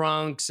bunch of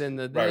drunks, and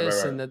the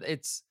this right. and the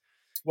it's.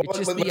 Well, it's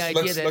just the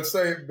idea that, let's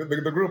say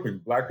the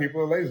grouping. Black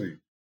people are lazy.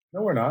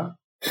 No, we're not.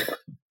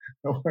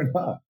 No, we're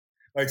not.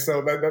 Like,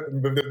 so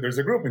there's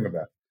a grouping of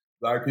that.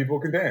 Black people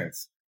can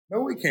dance.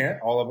 No, we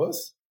can't. All of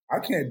us. I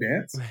can't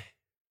dance.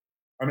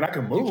 I mean, I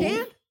can move. You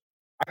can't?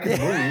 I can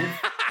move.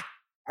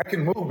 I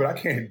can move, but I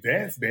can't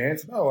dance.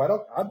 No, I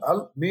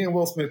don't. Me and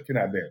Will Smith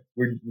cannot dance.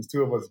 There's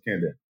two of us who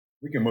can't dance.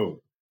 We can move.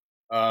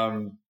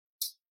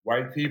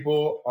 White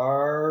people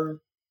are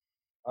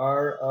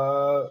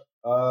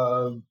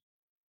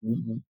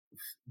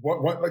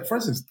what like for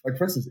instance,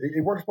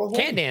 it works both ways.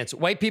 Can't dance.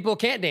 White people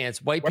can't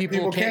dance. White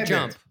people can't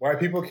jump. Dance. White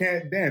people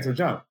can't dance or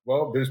jump.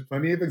 Well, there's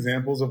plenty of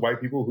examples of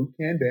white people who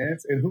can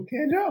dance and who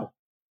can jump.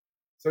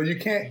 So you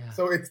can't. Yeah.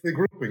 So it's the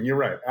grouping. You're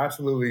right.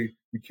 Absolutely,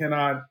 you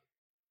cannot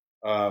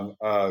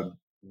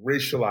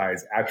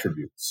racialize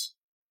attributes.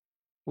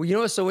 Well,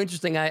 what's so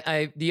interesting?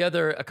 A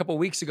couple of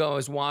weeks ago, I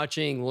was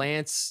watching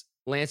Lance's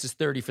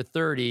 30 for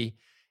 30,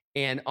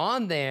 and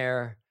on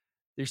there,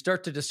 they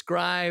start to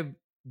describe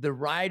the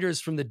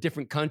riders from the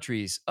different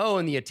countries. Oh,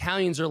 and the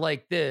Italians are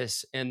like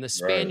this, and the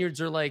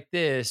Spaniards are like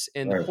this,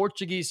 and the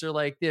Portuguese are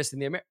like this,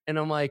 and and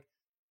I'm like,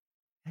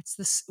 that's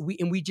this.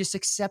 We just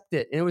accept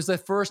it. And it was the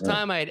first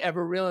time I had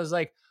ever realized,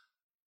 like,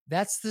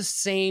 that's the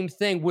same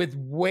thing with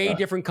way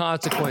different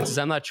consequences.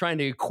 I'm not trying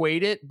to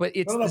equate it, but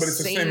it's the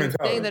same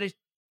thing that it's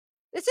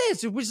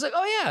just like,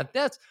 oh yeah,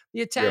 that's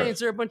the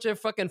Italians are a bunch of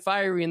fucking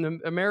fiery, and the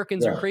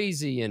Americans are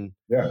crazy. And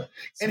and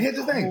here's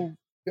the thing.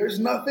 There's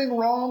nothing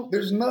wrong.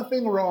 There's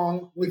nothing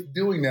wrong with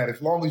doing that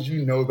as long as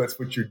you know that's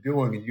what you're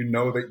doing and you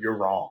know that you're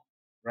wrong,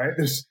 right?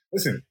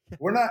 Listen,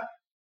 we're not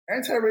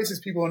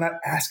anti-racist people are not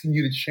asking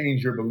you to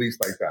change your beliefs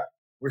like that.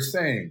 We're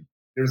saying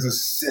there's a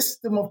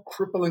system of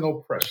crippling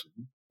oppression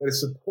that is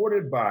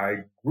supported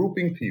by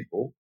grouping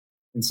people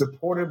and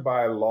supported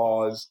by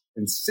laws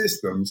and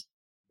systems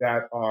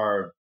that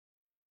are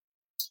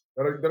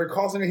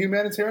causing a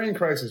humanitarian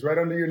crisis right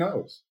under your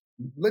nose.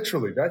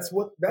 Literally, that's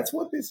what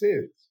this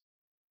is.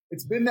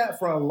 It's been that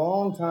for a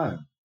long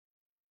time.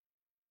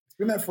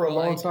 My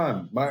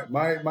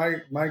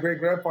great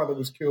grandfather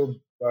was killed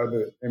by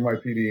the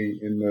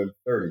NYPD in the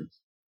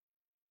 30s.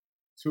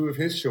 Two of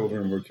his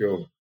children were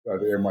killed by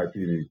the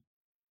NYPD.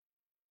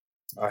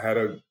 I had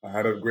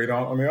a great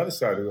aunt on the other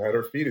side who had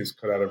her fetus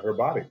cut out of her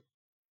body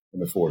in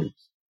the 40s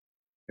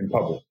in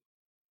public.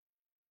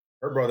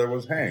 Her brother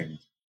was hanged,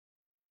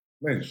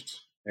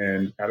 lynched,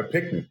 and at a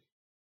picnic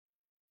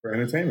for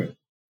entertainment.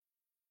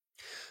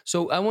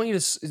 So I want you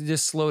to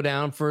just slow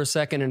down for a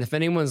second. And if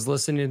anyone's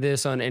listening to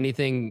this on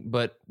anything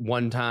but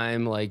one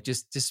time, like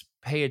just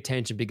pay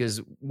attention,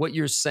 because what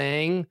you're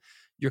saying,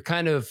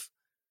 they're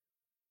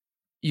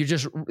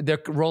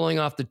rolling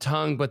off the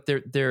tongue, but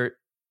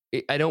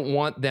I don't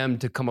want them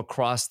to come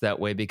across that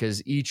way,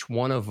 because each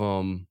one of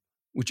them,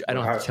 which I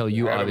don't have to tell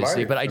you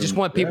obviously, but I just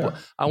want people,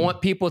 I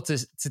want people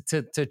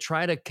to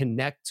try to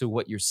connect to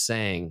what you're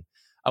saying.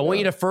 I want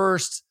you to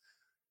first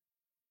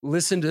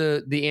listen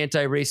to the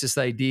anti-racist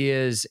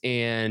ideas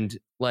and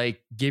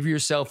like give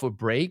yourself a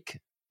break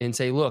and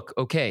say, look,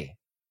 okay,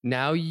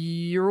 now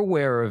you're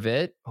aware of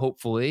it.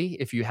 Hopefully,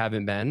 if you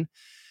haven't been,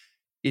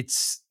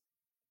 it's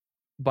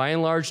by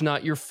and large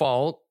not your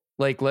fault.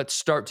 Like, let's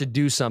start to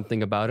do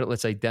something about it.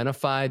 Let's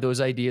identify those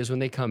ideas when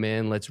they come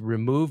in. Let's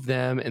remove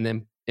them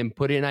and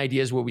put in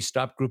ideas where we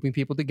stop grouping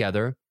people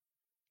together.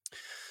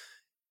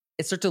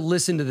 And start to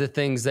listen to the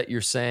things that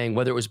you're saying,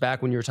 whether it was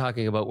back when you were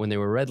talking about when they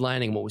were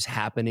redlining, what was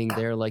happening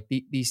there. Like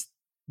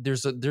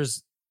there's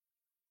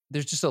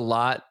just a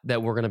lot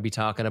that we're going to be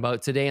talking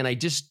about today. And I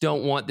just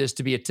don't want this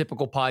to be a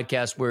typical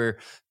podcast where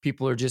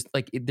people are just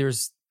like,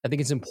 I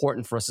think it's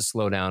important for us to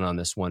slow down on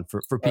this one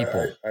for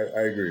people. I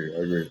agree.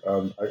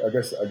 I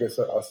guess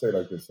I'll say it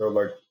like this. So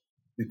like,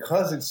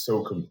 because it's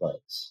so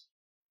complex,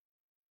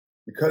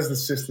 because the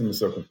system is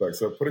so complex.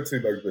 So put it to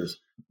you like this: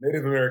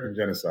 Native American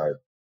genocide.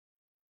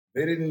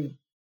 The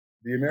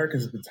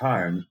Americans at the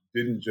time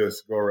didn't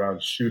just go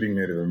around shooting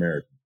Native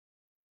Americans,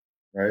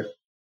 right?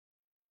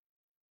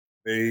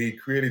 They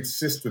created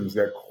systems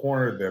that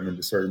cornered them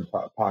into certain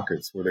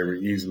pockets where they were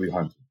easily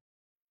hunted.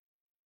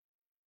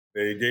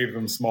 They gave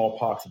them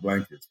smallpox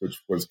blankets,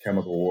 which was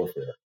chemical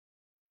warfare.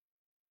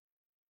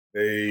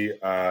 They,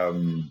 By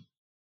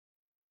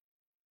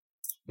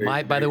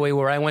the way,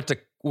 where I went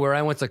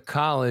to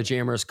college,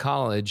 Amherst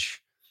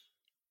College,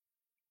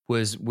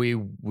 was we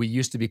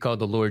used to be called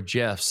the Lord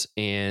Jeffs,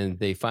 and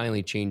they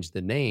finally changed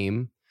the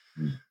name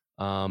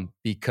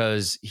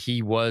because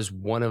he was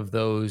one of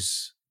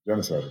those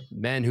genocide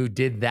men who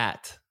did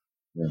that.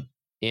 Yeah.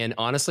 And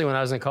honestly, when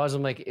I was in college,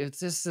 I'm like, it's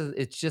just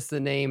the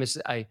name. It's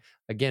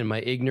again, my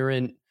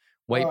ignorant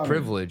white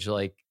privilege.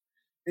 Like,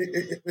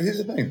 here's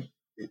the thing.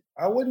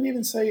 I wouldn't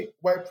even say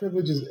white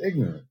privilege is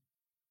ignorant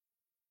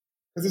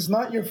because it's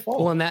not your fault.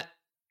 Well, and that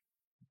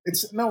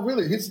it's no,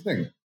 really. Here's the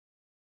thing.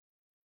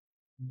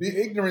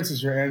 The ignorance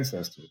is your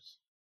ancestors.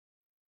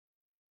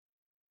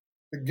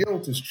 The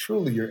guilt is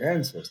truly your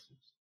ancestors.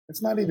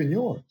 It's not even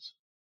yours.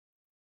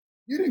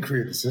 You didn't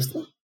create the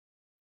system.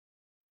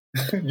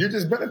 You're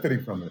just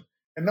benefiting from it.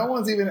 And no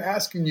one's even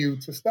asking you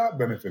to stop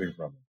benefiting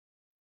from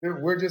it.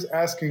 We're just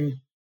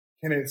asking,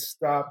 can it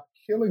stop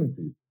killing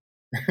people?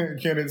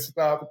 Can it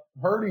stop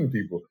hurting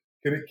people?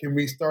 Can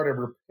we start a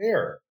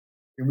repair?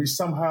 Can we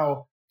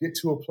somehow get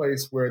to a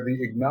place where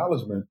the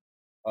acknowledgement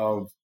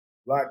of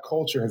Black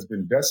culture has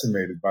been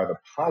decimated by the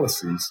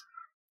policies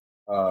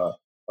of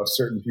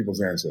certain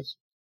people's ancestors?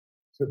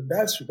 So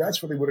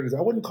that's really what it is.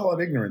 I wouldn't call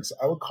it ignorance.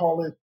 I would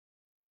call it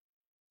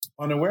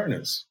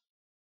unawareness.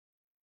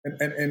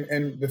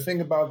 And the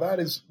thing about that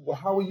is, well,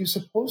 how are you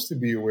supposed to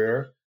be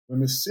aware when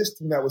the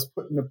system that was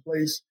put into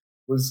place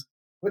was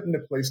put into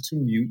place to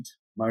mute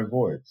my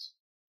voice?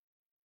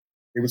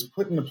 It was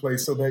put into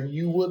place so that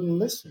you wouldn't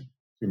listen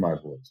to my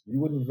voice. You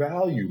wouldn't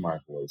value my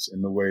voice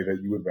in the way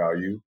that you would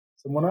value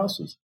someone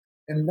else's.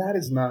 And that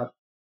is not,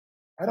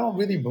 I don't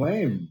really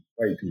blame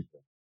white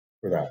people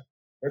for that.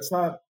 That's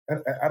not,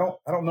 I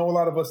don't know a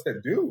lot of us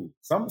that do.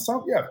 Some,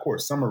 yeah, of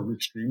course, some are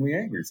extremely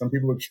angry. Some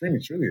people are extremely,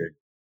 truly angry.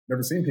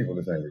 Never seen people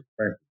this angry,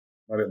 frankly.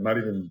 Not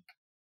even,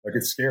 like,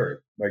 it's scary.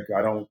 Like,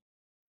 I don't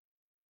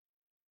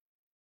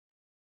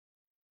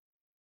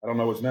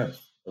know what's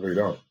next. I really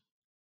don't.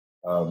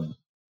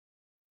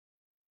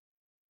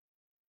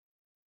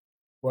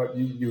 But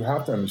you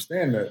have to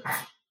understand that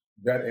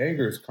that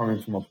anger is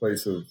coming from a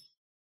place of,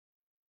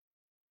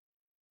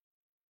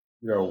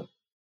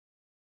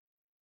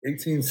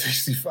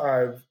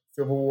 1865,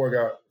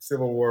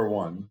 Civil War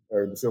won,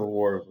 or the Civil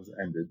War was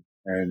ended.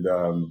 And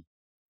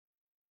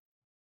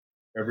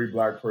every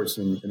Black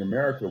person in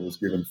America was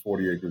given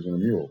 40 acres and a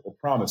mule, or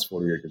promised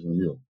 40 acres and a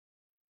mule,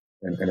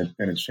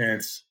 and a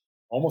chance,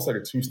 almost like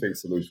a two-state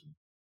solution,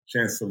 a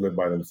chance to live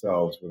by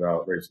themselves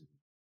without racism.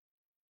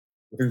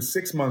 Within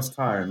 6 months'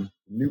 time,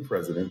 the new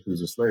president,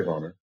 who's a slave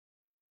owner,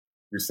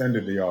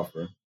 rescinded the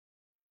offer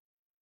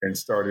and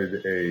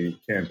started a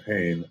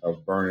campaign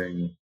of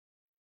burning,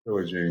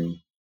 pillaging,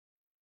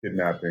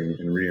 kidnapping,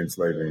 and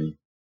re-enslaving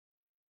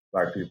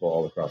Black people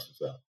all across the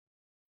South,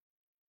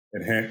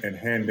 and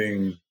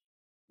handing,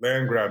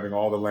 land grabbing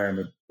all the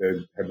land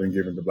that had been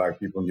given to Black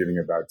people and giving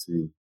it back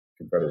to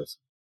Confederacy.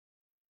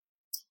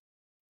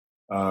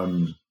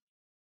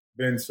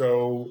 Then,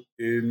 so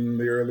in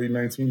the early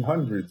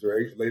 1900s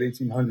or late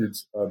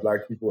 1800s,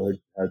 Black people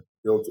had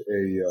built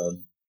a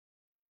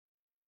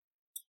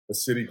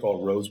city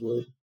called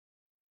Rosewood,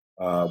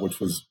 which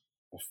was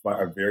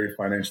a very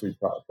financially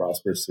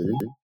prosperous city.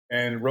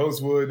 And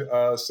Rosewood,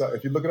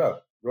 if you look it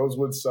up,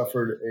 Rosewood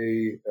suffered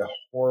a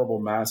horrible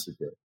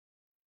massacre.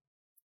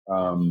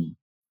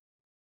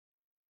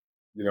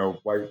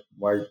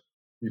 White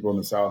people in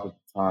the South at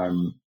the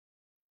time,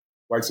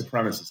 white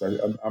supremacists.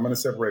 I'm going to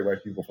separate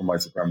white people from white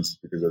supremacists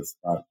because it's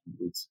not.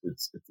 It's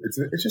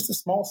just a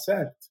small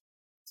sect.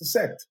 It's a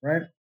sect,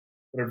 right?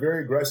 That are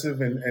very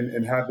aggressive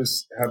and have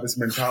this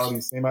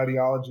mentality, same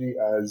ideology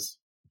as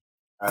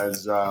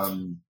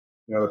the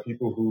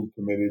people who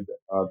committed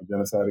the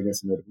genocide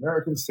against the Native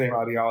Americans. Same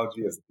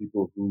ideology as the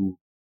people who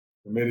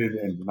committed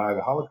and denied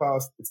the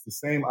Holocaust. It's the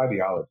same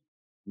ideology.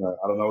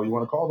 I don't know what you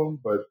want to call them,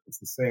 but it's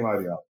the same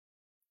ideology.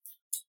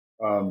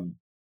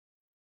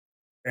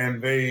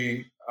 And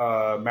they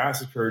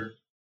massacred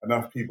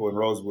enough people in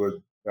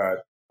Rosewood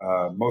that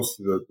most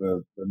of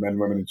the men,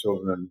 women, and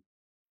children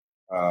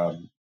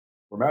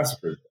were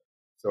massacred.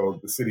 So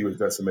the city was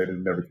decimated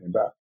and never came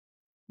back.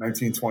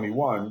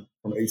 1921,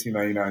 from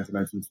 1899 to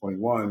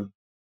 1921,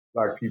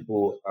 Black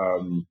people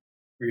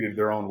created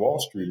their own Wall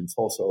Street in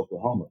Tulsa,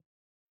 Oklahoma.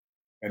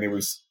 And it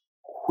was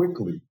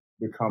quickly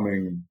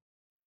becoming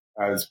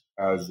as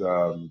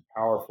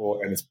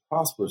powerful and as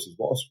prosperous as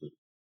Wall Street.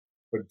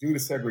 But due to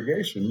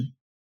segregation,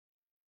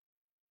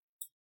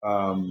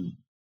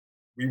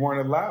 we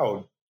weren't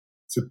allowed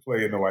to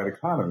play in the white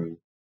economy.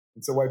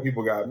 And so white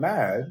people got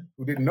mad,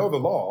 who didn't know the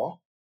law,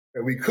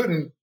 that we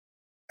couldn't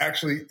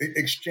actually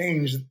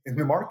exchange in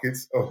the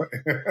markets,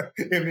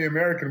 in the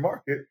American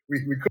market.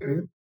 We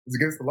couldn't. It's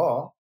against the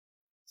law.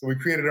 So we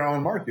created our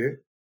own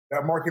market.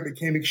 That market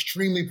became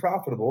extremely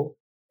profitable.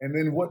 And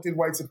then what did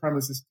white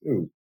supremacists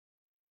do?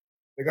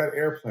 They got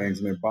airplanes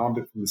and they bombed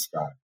it from the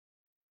sky.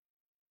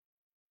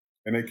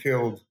 And they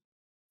killed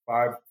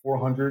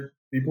 400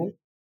 people,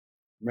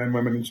 men,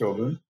 women, and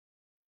children,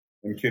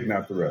 and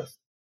kidnapped the rest.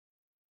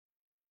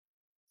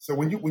 So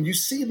when you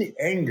see the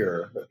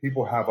anger that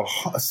people have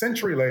a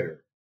century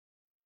later,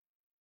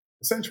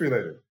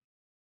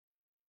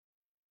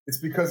 it's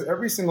because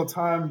every single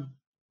time,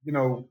 you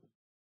know,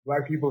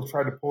 Black people have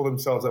tried to pull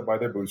themselves up by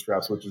their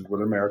bootstraps, which is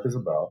what America's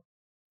about.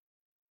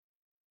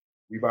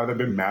 We've either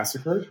been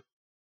massacred,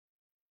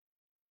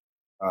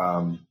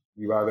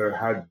 we've either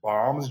had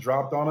bombs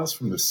dropped on us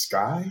from the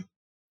sky.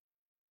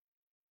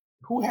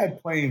 Who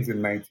had planes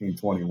in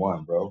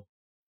 1921, bro?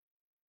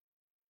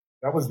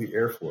 That was the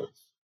Air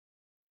Force.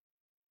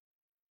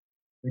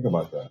 Think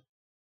about that.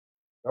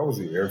 That was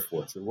the Air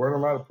Force. There weren't a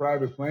lot of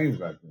private planes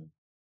back then.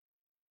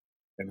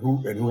 And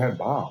who had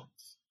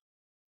bombs?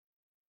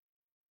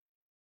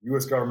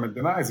 U.S. government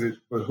denies it,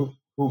 but who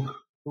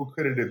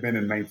could it have been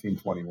in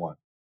 1921?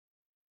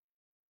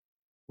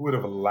 Who would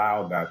have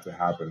allowed that to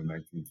happen in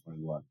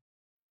 1921?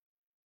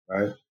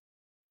 Right?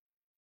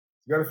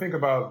 You got to think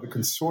about the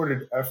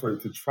concerted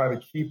effort to try to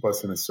keep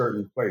us in a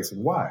certain place.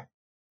 And why?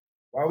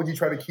 Why would you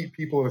try to keep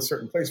people in a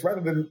certain place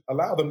rather than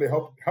allow them to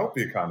help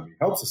the economy,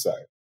 help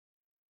society?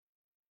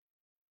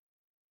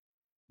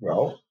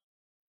 Well,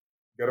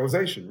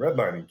 ghettoization,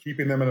 redlining,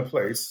 keeping them in a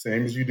place,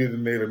 same as you did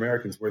in Native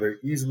Americans, where they're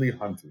easily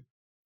hunted.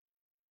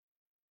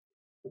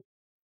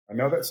 I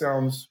know that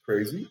sounds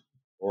crazy,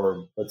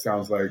 or that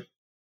sounds like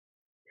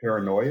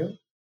paranoia.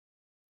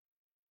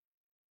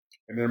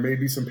 And there may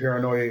be some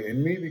paranoia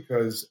in me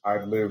because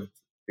I've lived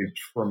a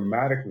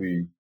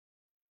traumatically,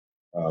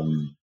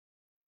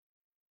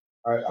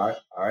 I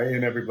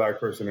and every Black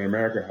person in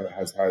America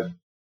has had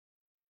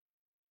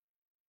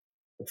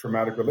a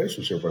traumatic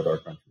relationship with our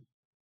country.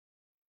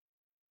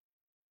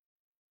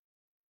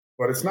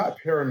 But it's not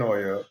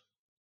paranoia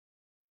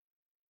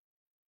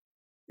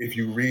if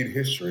you read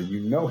history,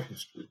 you know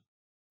history.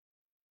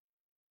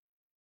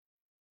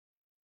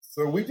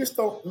 So we just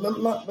don't,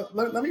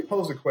 let me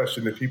pose a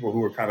question to people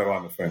who are kind of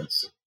on the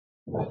fence.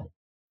 Where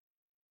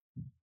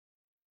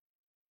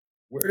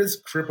does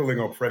crippling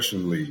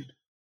oppression lead?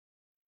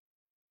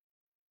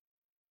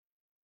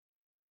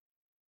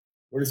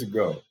 Where does it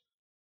go?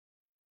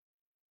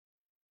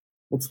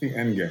 What's the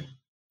end game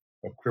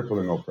of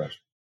crippling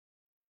oppression?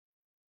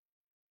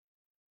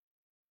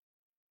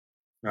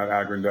 Not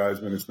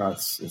aggrandizement. It's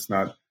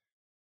not a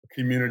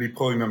community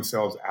pulling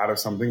themselves out of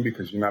something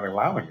because you're not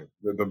allowing it.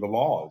 The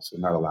laws are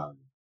not allowing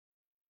it.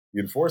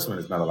 The enforcement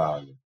is not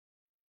allowing it.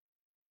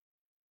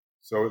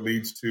 So it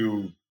leads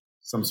to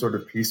some sort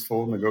of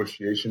peaceful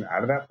negotiation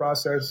out of that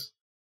process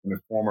in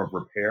the form of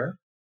repair.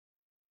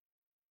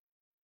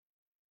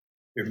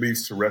 It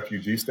leads to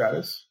refugee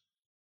status.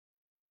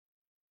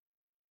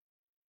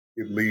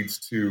 It leads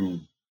to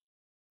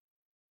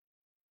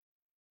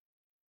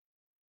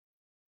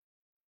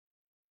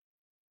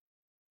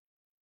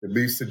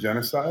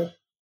genocide,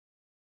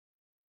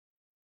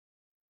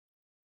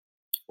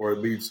 or it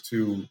leads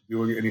to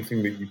doing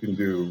anything that you can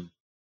do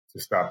to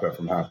stop that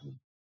from happening.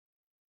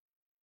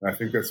 And I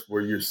think that's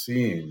where you're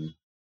seeing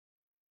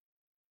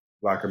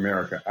Black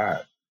America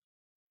at.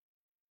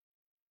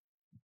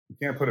 You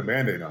can't put a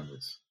Band-Aid on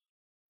this.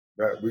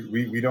 That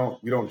we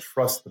don't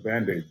trust the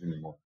Band-Aids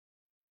anymore.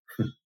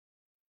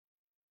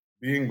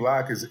 Being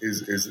Black is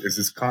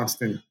this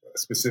constant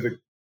specific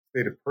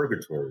state of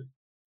purgatory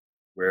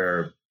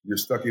where you're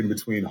stuck in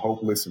between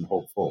hopeless and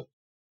hopeful.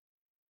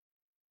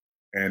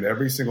 And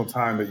every single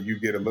time that you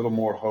get a little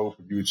more hope,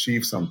 you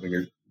achieve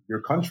something, your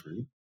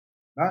country,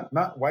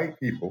 not white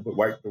people, but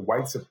the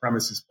white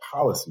supremacist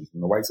policies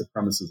and the white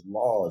supremacist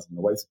laws and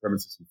the white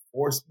supremacist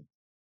enforcement,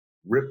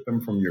 rip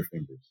them from your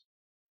fingers.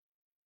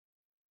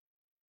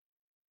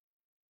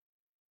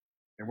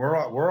 And we're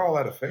all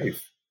out of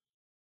faith.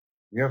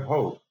 We have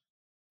hope,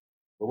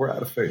 but we're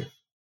out of faith.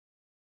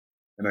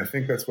 And I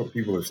think that's what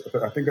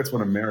I think that's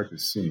what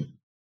America's seeing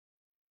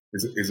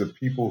is a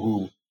people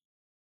who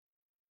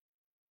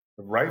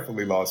have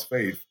rightfully lost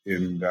faith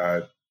in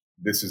that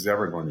this is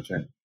ever going to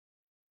change.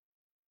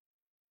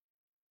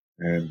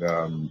 And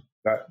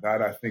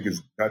that I think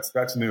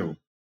that's new.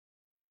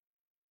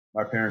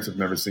 My parents have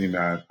never seen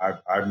that.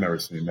 I've never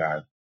seen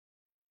that,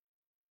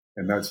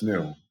 and that's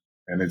new.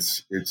 And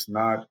it's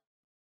not.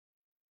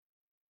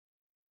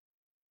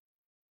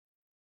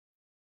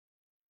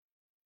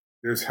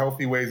 There's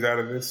healthy ways out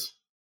of this,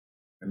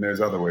 and there's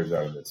other ways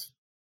out of this.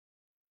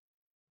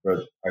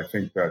 But I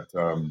think that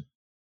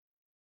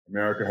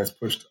America has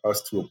pushed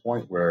us to a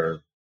point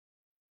where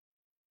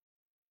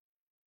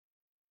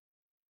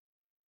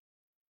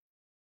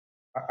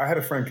I had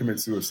a friend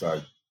commit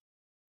suicide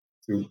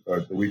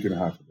a week and a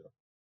half ago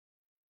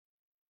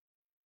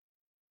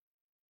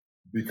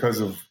because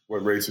of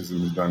what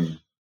racism has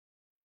done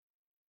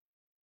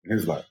in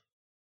his life.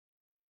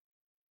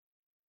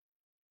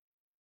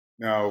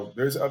 Now,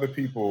 there's other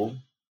people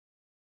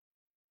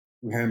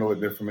who handle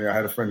it differently. I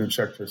had a friend who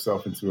checked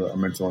herself into a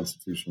mental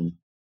institution.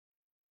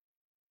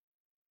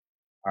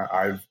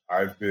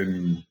 I've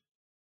been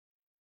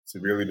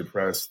severely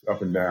depressed,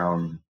 up and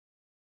down,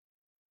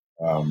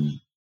 and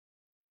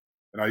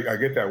I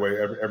get that way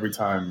every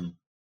time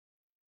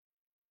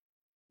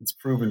it's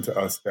proven to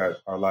us that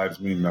our lives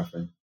mean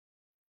nothing.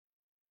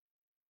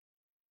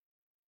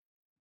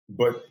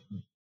 but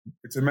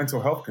it's a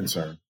mental health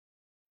concern.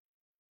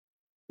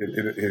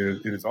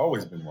 It has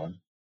always been one,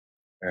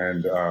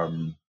 and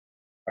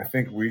I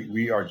think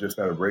we are just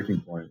at a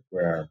breaking point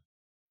where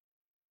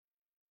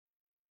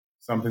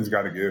something's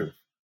got to give.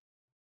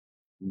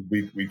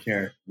 We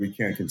can't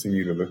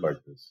continue to live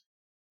like this,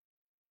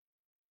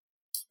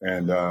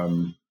 and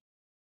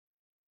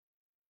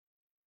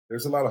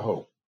there's a lot of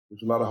hope.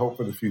 There's a lot of hope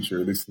for the future,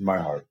 at least in my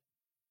heart.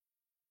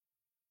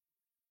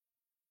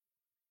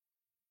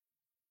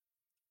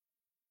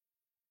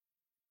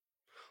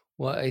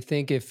 Well, I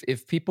think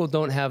if people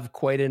don't have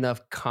quite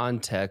enough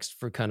context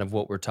for kind of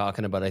what we're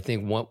talking about, I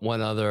think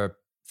one other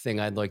thing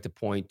I'd like to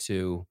point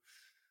to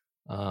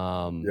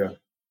Yeah,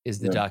 is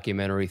the yeah,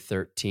 documentary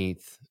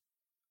 13th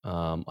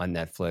on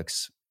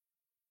Netflix,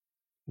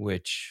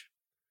 which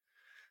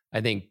I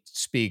think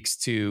speaks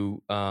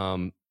to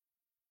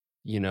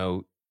you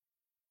know,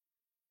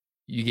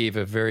 you gave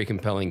a very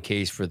compelling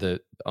case for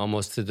the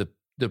almost to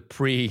the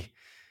pre,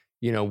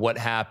 what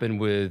happened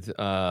with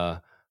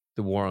the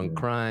war on yeah.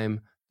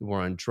 crime, the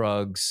war on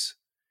drugs,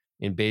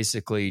 and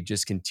basically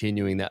just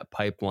continuing that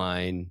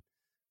pipeline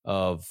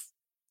of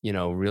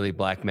really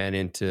black men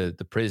into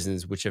the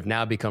prisons, which have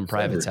now become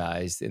Slavery,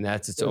 privatized, and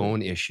that's its slavery.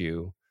 own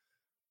issue.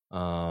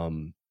 I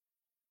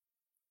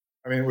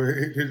mean,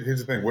 here's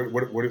the thing. What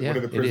do Yeah,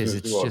 the it is.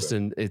 prisoners do It's all just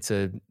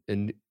day?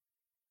 an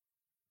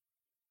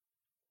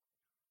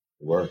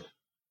Work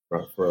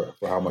for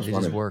how much they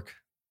just money? work.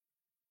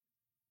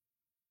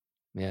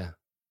 Yeah.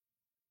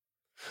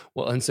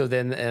 Well, and so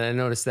then, and I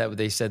noticed that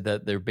they said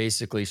that they're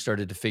basically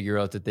started to figure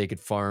out that they could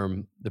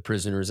farm the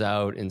prisoners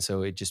out, and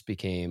so it just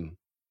became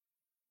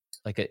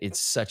like it's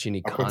such an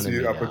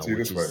economy I'll put now, to you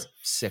which this way. is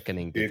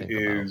sickening to It think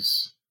about.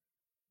 is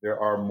there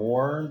are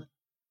more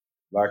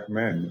black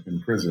men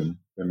in prison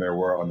than there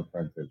were on the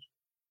plantation.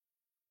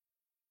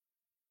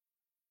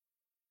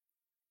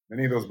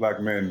 Many of those black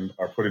men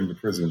are put into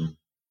prison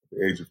at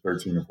the age of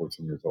 13 or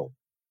 14 years old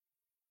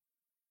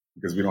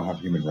because we don't have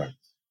human rights.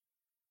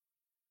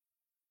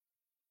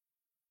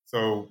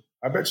 So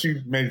I bet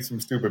you made some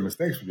stupid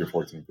mistakes when you're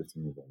 14,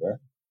 15 years old, right?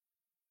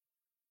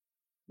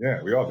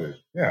 Yeah, we all did.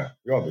 Yeah,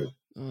 we all did.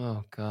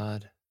 Oh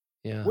God,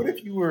 yeah. What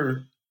if you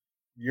were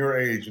your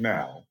age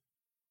now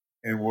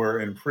and were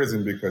in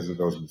prison because of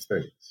those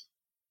mistakes?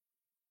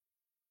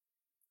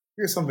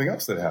 Here's something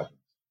else that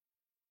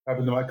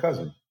happened to my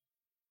cousin.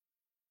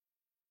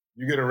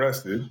 You get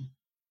arrested,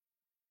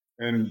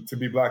 and to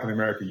be black in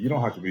America, you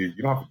don't have to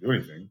do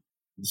anything.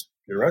 You just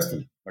get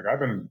arrested. Like I've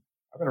been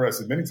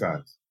arrested many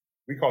times.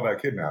 We call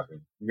that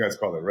kidnapping. You guys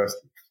call it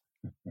arrested.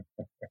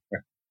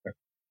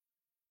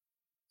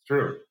 It's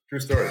true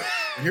story.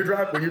 When you're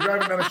driving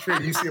down the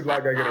street, you see a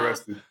black guy get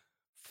arrested,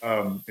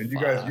 and Fuck.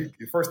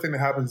 the first thing that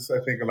happens, I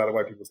think a lot of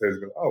white people say is,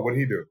 "Oh, what did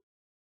he do?"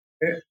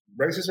 And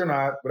racist or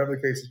not, whatever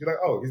the case is, you're like,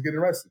 "Oh, he's getting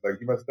arrested. Like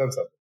he must have done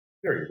something."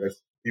 Period.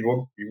 That's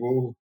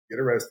people get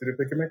arrested if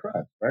they commit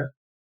crimes, right?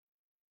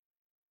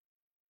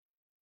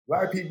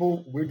 Black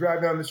people, we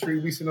drive down the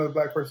street, we see another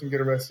black person get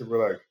arrested,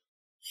 we're like,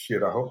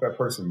 shit, I hope that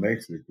person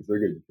makes it because they're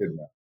getting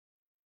kidnapped.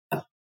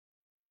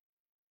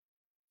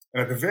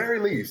 And at the very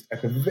least,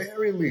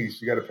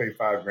 you got to pay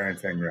 $5,000,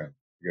 $10,000 to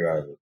get out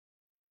of it.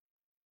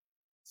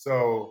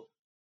 So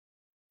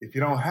if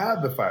you don't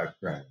have the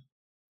 $5,000,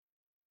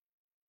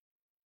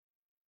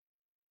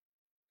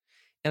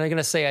 And I'm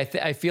gonna say,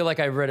 I feel like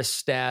I read a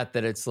stat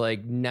that it's like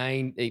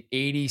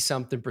 80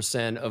 something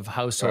percent of right?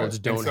 households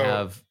And don't so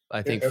have,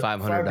 I think, five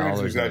hundred $5,000 is an dollars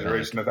in the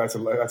exaggeration.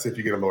 bank. That's if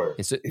you get a lawyer.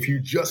 It's a, If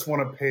you just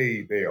want to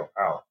pay bail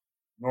out,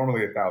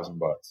 normally $1,000.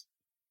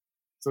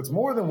 So it's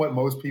more than what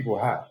most people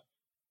have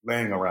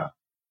laying around,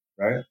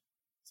 right?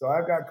 So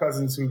I've got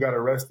cousins who got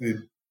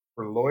arrested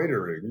for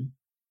loitering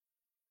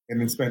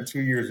and then spent 2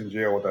 years in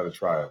jail without a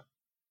trial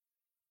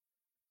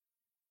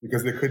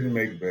because they couldn't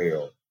make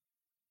bail.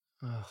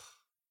 ugh.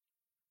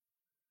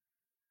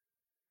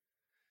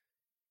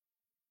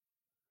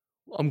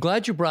 I'm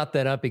glad you brought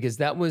that up because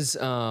that was,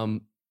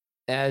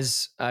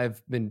 as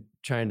I've been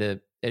trying to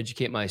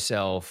educate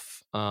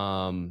myself,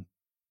 that's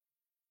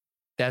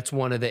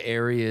one of the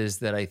areas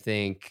that I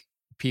think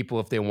people,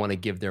 if they want to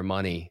give their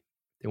money,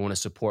 they want to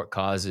support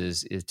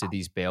causes, is to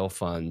these bail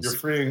funds You're that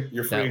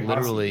freeing hostages.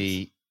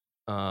 literally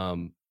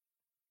um,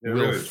 Yeah,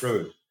 will, really, it's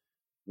really.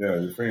 Yeah,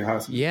 you're freeing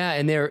hostages. yeah,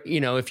 and they're,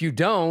 if you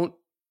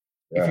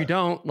Yeah,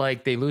 don't,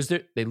 like they lose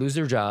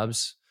their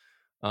jobs.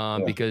 yeah.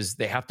 Because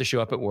they have to show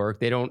up at work.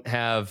 They don't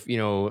have,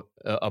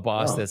 a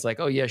boss No. that's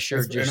like, oh yeah, sure,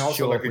 And just also,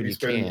 show like, up if when you you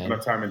spend can.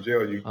 enough time in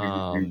jail,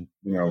 Um,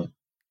 you know,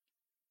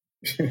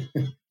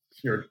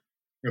 you're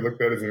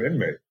looked at as an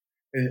inmate.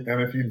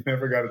 And if you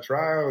never got a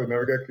trial,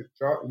 never got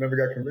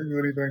convicted of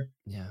anything,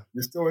 yeah.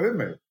 you're still an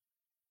inmate.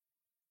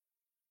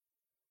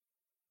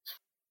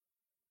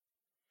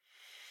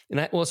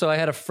 And so I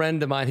had a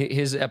friend of mine,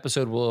 his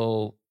episode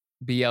will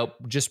be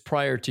out just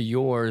prior to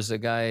yours, a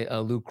guy,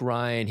 Luke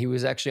Ryan. He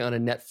was actually on a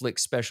Netflix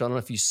special. I don't know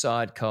if you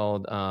saw it,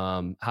 called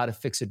How to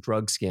Fix a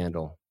Drug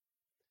Scandal.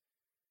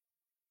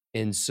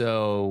 And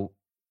so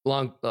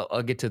I'll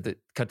cut to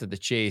the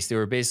chase. There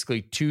were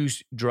basically two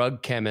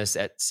drug chemists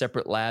at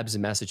separate labs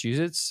in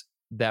Massachusetts.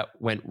 that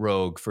went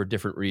rogue for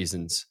different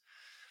reasons.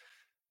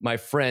 My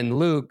friend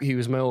Luke, he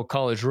was my old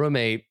college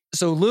roommate.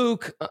 So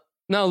Luke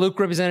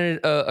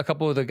represented a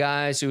couple of the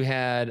guys who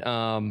had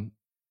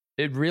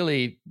it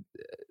really.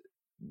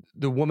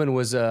 The woman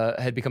was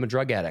had become a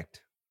drug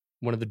addict,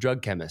 one of the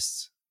drug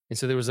chemists, and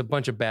so there was a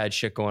bunch of bad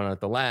shit going on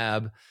at the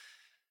lab.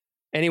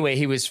 Anyway,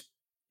 he was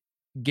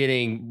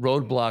getting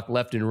roadblocked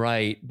left and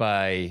right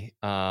by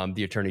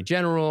the attorney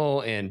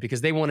general, and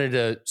because they wanted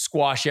to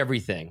squash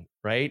everything,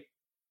 right?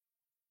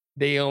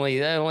 That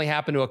only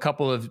happened to a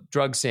couple of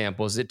drug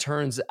samples. It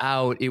turns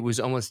out it was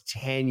almost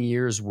 10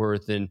 years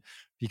worth. And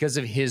because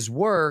of his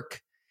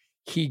work,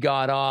 he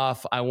got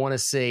off, I want to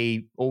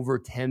say, over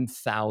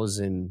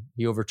 10,000.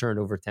 He overturned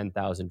over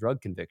 10,000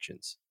 drug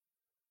convictions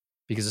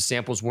because the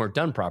samples weren't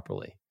done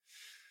properly,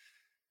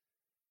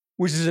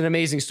 which is an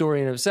amazing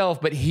story in itself.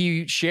 But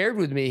he shared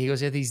with me, he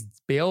goes, yeah, these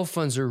bail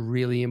funds are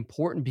really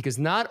important because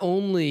not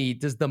only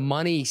does the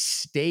money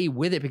stay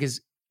with it,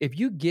 because if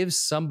you give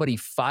somebody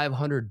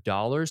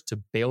 $500 to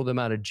bail them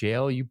out of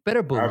jail, you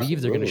better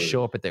believe they're going to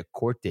show up at their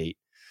court date.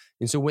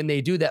 And so when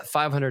they do, that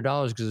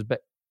 $500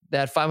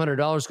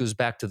 goes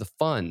back to the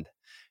fund.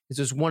 It's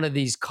just one of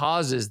these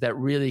causes that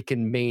really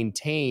can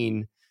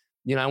maintain.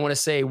 I want to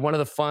say one of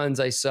the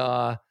funds I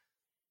saw,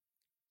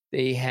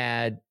 they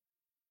had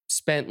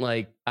spent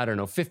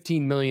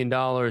 $15 million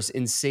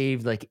and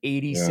saved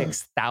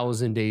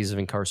 86,000 days of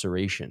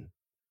incarceration.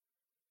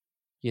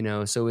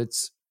 So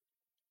it's,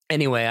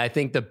 anyway, I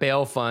think the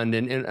bail fund,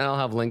 and I'll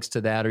have links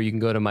to that, or you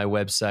can go to my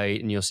website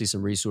and you'll see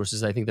some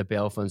resources. I think the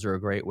bail funds are a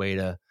great way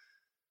to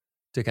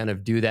kind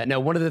of do that. Now,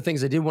 one of the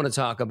things I did want to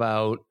talk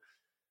about,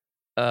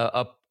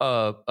 a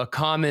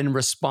common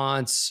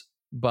response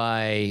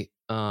by,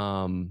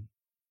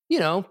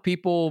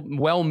 people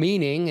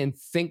well-meaning and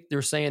think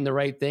they're saying the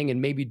right thing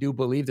and maybe do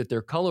believe that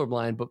they're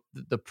colorblind, but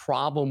the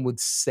problem with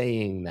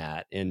saying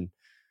that, and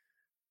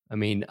I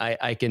mean,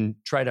 I can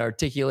try to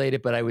articulate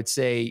it, but I would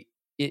say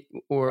it,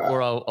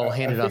 or I'll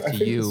hand it off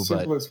to you. The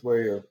simplest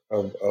way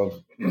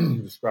of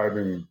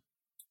describing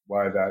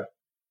why that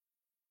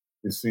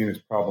is seen as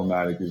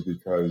problematic is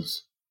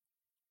because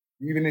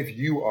even if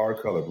you are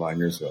colorblind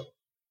yourself,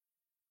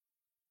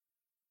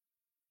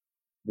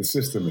 the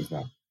system is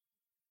not.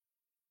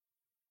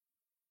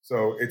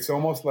 So it's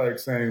almost like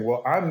saying,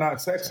 well, I'm not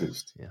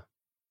sexist. Yeah.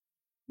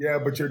 Yeah,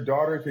 but your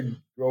daughter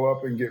can grow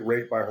up and get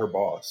raped by her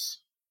boss.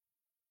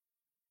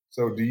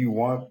 So do you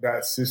want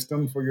that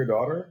system for your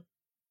daughter?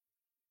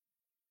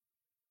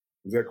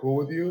 Is that cool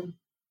with you?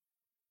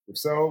 If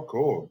so,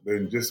 cool.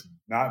 Then just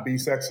not be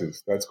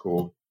sexist. That's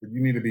cool. But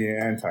you need to be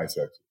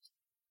anti-sexist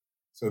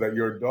so that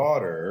your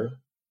daughter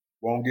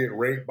won't get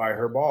raped by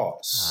her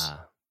boss.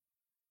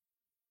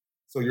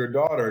 So your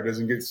daughter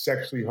doesn't get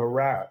sexually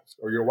harassed,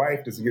 or your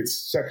wife doesn't get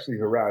sexually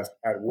harassed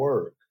at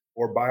work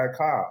or by a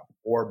cop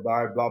or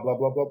by blah, blah,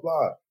 blah, blah,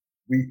 blah.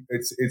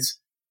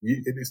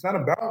 It's not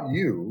about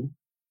you.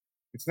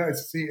 It's not,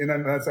 and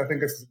I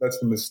think that's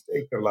the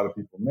mistake that a lot of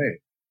people make.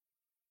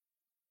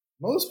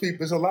 Most people,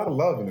 there's a lot of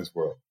love in this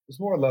world. There's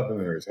more love than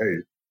there is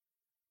hate.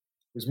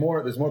 There's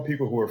more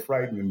people who are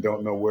frightened and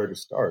don't know where to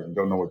start and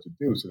don't know what to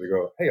do. So they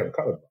go, hey, I'm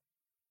colorblind.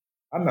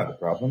 I'm not the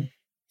problem.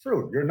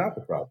 True, you're not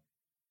the problem.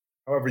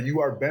 However, you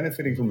are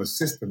benefiting from a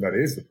system that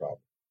is the problem.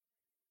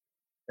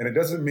 And it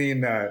doesn't mean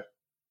that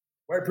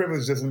white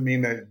privilege doesn't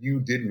mean that you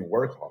didn't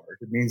work hard.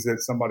 It means that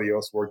somebody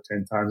else worked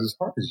 10 times as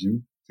hard as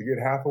you to get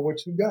half of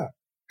what you got.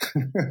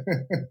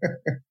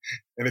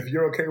 And if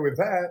you're okay with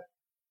that,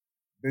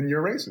 then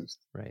you're racist.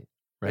 Right.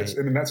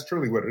 That's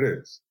truly what it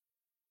is.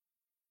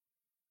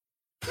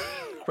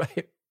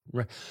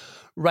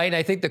 Right.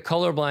 I think the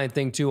colorblind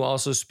thing too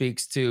also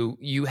speaks to,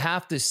 you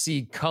have to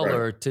see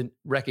color to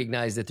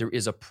recognize that there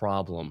is a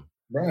problem.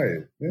 Right.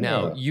 Yeah.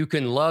 Now, you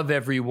can love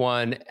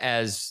everyone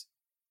as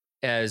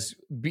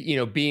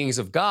beings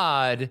of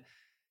God,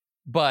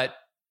 but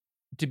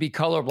to be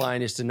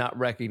colorblind is to not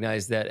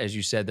recognize that, as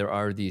you said, there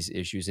are these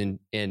issues. And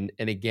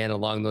again,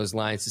 along those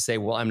lines, to say,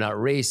 well, I'm not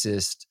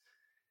racist,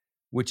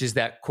 which is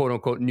that quote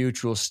unquote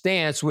neutral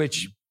stance,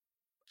 which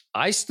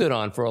I stood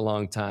on for a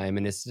long time.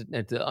 And it's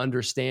the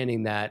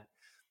understanding that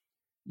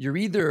you're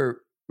either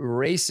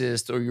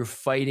racist or you're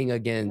fighting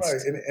against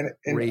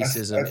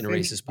racism and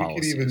racist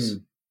policies.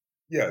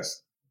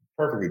 Yes,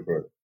 perfectly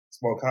put.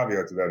 Small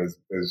caveat to that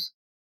is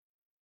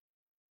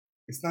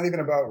it's not even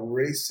about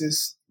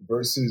racist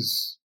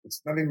versus,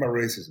 it's not even about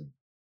racism.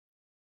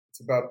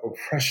 It's about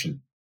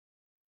oppression.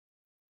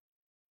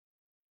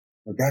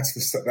 That's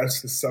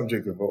the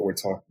subject of what we're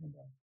talking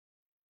about.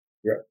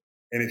 Yeah.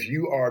 And if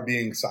you are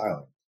being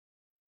silent,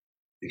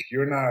 if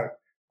you're not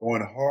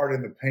going hard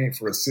in the paint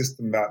for a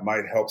system that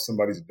might help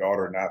somebody's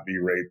daughter not be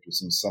raped, or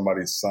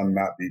somebody's son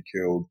not be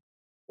killed,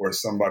 or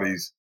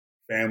somebody's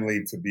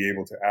family to be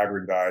able to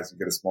aggregize and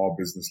get a small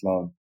business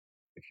loan,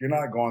 if you're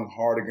not going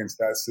hard against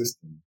that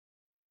system,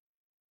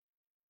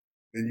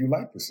 then you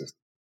like the system.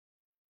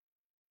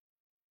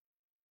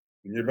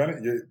 And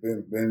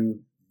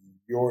then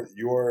your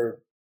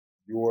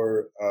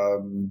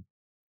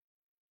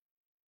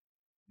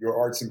your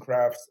arts and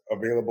crafts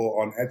available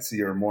on Etsy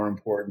are more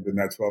important than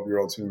that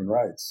 12-year-old's human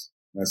rights.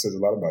 And that says a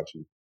lot about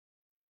you.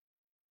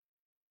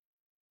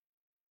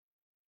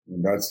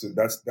 And that's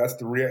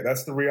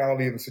the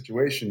reality of the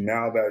situation.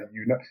 Now that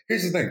you know,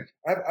 here's the thing: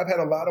 I've had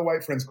a lot of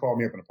white friends call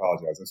me up and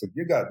apologize. I said,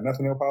 "You got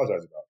nothing to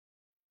apologize about.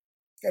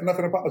 You got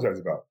nothing to apologize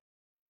about."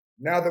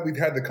 Now that we've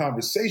had the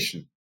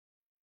conversation,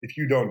 if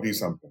you don't do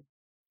something,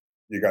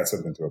 you got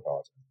something to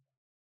apologize.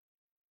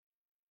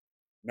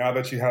 Now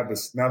that you have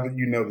this, now that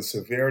you know the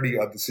severity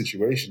of the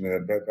situation,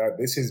 that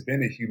this has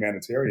been a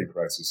humanitarian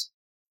crisis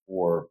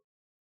for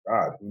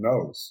God, who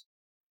knows?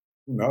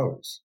 Who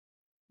knows?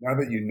 Now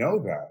that you know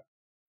that,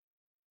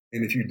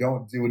 and if you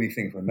don't do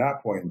anything from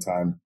that point in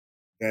time,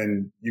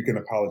 then you can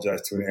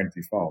apologize to an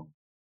empty phone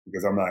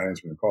because I'm not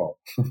answering the call.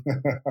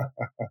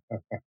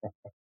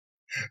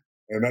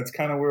 And that's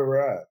kind of where we're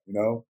at, you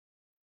know?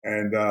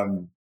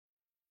 And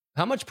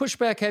How much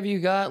pushback have you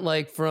got,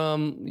 like,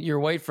 from your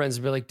white friends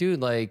to be like,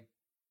 dude, like,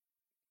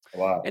 a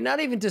lot. and not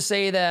even to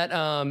say that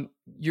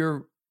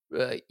you're,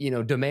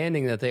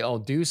 demanding that they all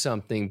do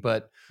something,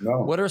 but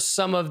No. what are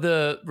some of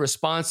the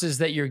responses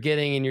that you're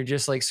getting and you're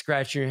just like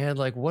scratching your head,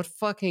 like, what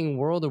fucking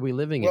world are we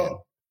living in?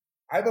 Well,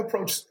 I've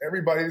approached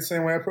everybody the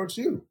same way I approached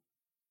you.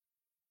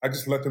 I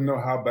just let them know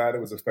how bad it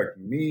was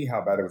affecting me,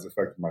 how bad it was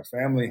affecting my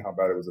family, how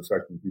bad it was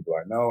affecting people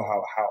I know,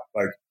 how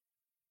like,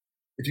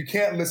 if you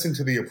can't listen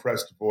to the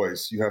oppressed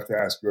voice, you have to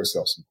ask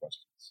yourself some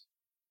questions.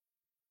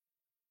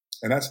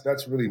 And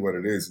that's really what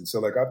it is. And so,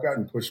 like, I've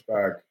gotten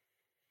pushback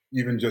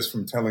even just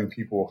from telling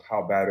people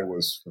how bad it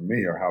was for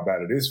me or how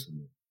bad it is for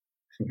me.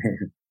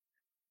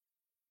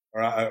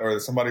 Or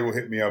somebody will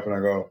hit me up and I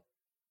go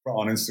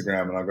on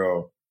Instagram and I'll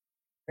go,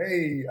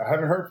 "Hey, I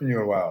haven't heard from you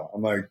in a while."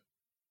 I'm like,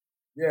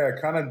 "Yeah,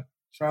 kind of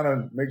trying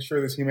to make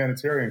sure this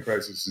humanitarian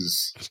crisis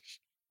is,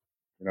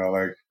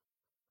 like,"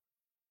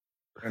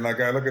 and like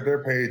I look at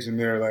their page and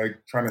they're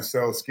like trying to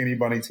sell skinny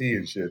bunny tea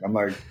and shit. I'm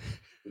like,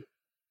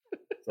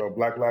 so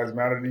Black Lives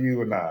Matter to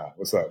you or nah?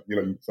 What's up?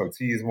 So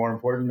tea is more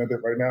important than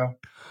it right now?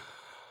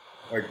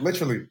 Like,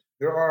 literally,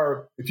 there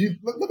are, if you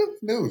look at the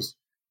news,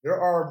 there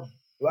are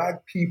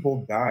Black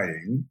people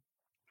dying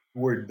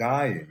who are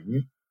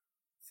dying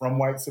from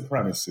white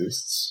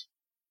supremacists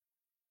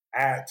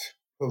at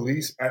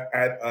police,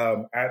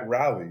 at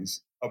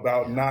rallies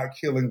about not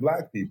killing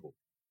Black people.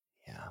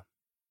 Yeah.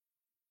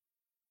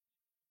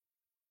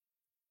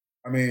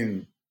 I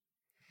mean,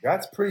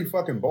 that's pretty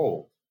fucking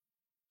bold.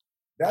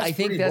 That's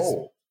pretty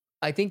bold.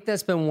 I think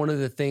that's been one of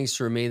the things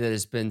for me that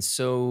has been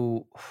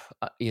so,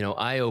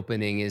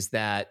 eye-opening, is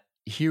that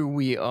here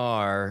we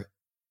are,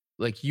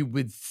 like, you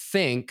would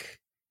think,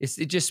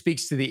 it just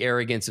speaks to the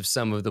arrogance of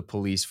some of the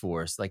police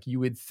force. Like, you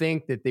would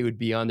think that they would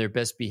be on their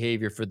best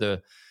behavior for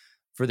the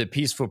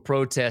peaceful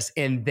protest,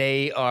 and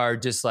they are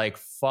just like,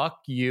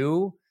 fuck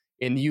you,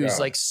 and use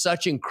like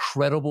such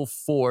incredible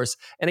force.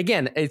 And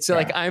again, it's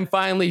like, I'm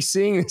finally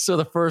seeing this for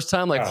the first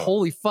time, like,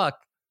 holy fuck.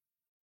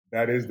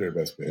 That is their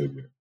best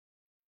behavior.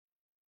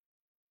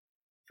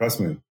 Trust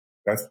me,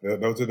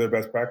 those are their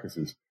best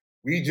practices.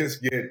 We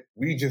just get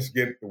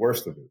the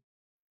worst of it.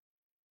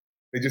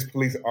 They just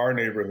police our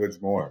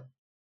neighborhoods more.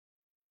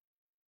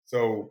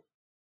 So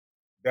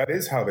that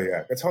is how they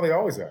act. That's how they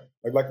always act.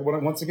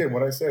 Once again,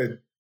 what I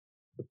said,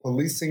 the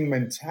policing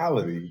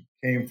mentality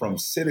came from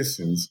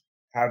citizens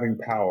having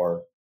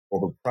power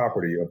over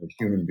property of the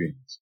human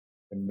beings,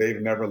 and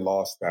they've never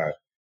lost that.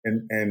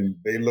 And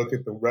they look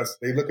at the rest.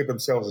 They look at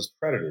themselves as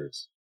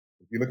predators.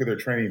 If you look at their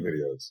training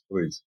videos,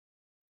 police,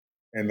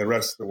 and the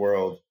rest of the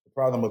world, the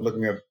problem with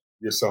looking at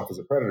yourself as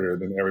a predator,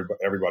 then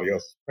everybody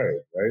else is prey,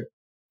 right?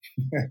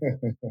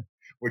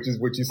 Which is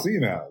what you see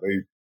now.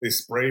 They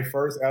spray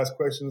first, ask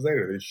questions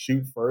later. They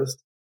shoot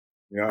first,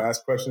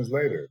 ask questions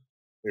later.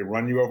 They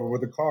run you over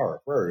with a car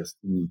first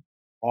and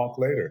honk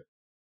later.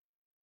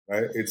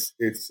 Right?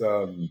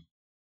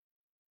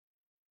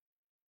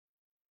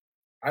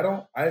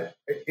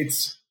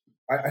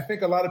 I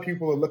think a lot of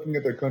people are looking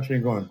at their country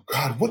and going,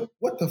 God, what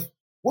the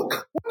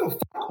fuck?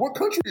 What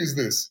country is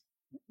this?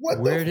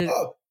 Where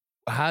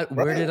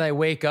did I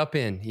wake up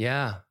in?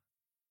 Yeah.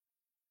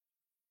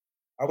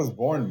 I was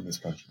born in this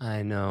country.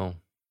 I know.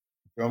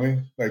 You feel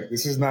me? Like,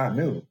 this is not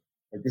new.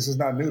 Like, this is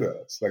not new to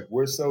us. Like,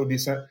 we're so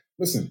decent.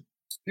 Listen,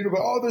 people go,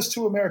 oh, there's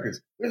two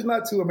Americas. There's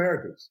not two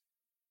Americas.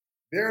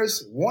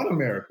 There's one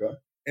America,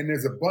 and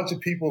there's a bunch of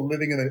people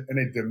living in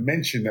a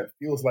dimension that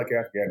feels like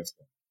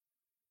Afghanistan.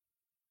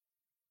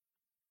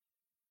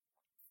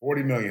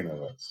 40 million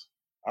of us.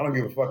 I don't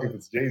give a fuck if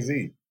it's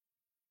Jay-Z.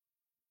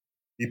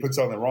 He puts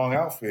on the wrong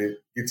outfit,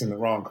 gets in the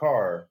wrong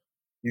car,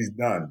 he's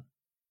done.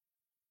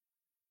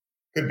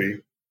 Could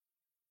be,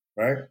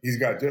 right? He's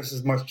got just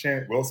as much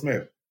chance, Will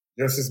Smith,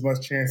 just as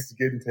much chance to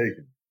getting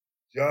taken.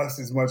 Just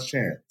as much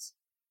chance.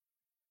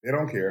 They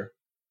don't care.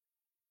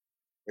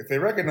 If they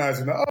recognize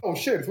him, oh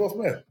shit, it's Will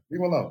Smith.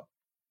 Leave him alone.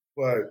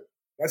 But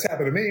that's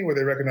happened to me where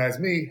they recognize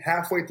me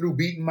halfway through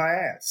beating my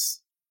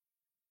ass.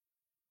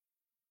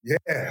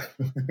 Yeah.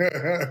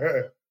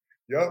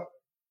 Yup.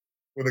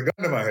 With a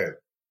gun to my head.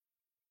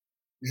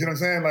 You see what I'm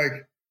saying?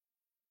 Like,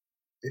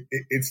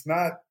 it's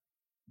not,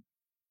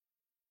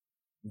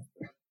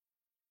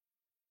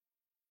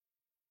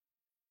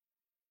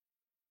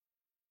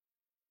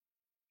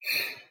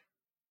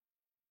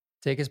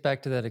 Take us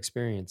back to that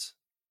experience.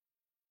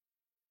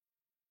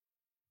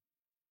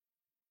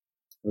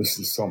 This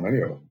is so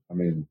many of them. I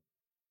mean,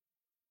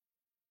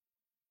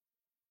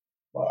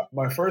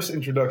 my first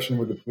introduction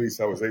with the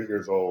police, I was 8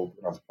 years old,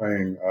 and I was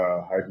playing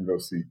hide and go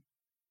seek.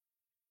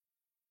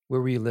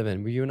 Where were you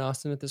living? Were you in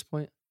Austin at this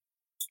point?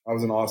 I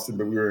was in Austin,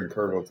 but we were in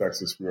Kerrville,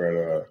 Texas. We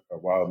were at a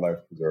wildlife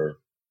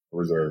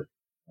reserve,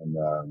 and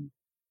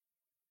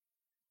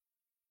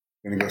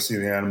gonna go see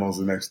the animals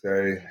the next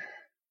day.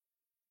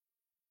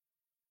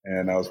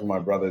 And I was with my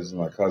brothers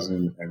and my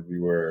cousin, and we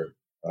were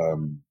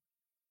playing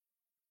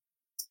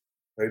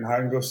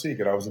hide and go seek.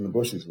 And I was in the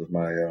bushes with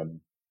my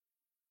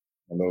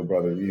little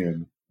brother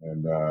Ian,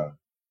 and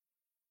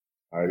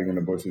hiding in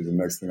the bushes. And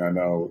next thing I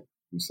know,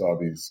 we saw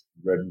these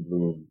red and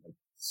blue, like,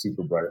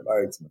 super bright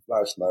lights and a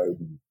flashlight,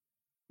 and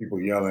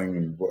people yelling,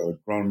 and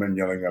grown men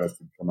yelling at us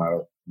to come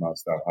out,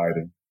 stop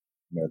hiding,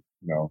 and that,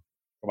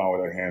 come out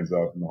with our hands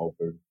up and the whole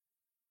thing.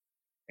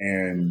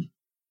 And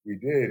we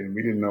did, and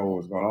we didn't know what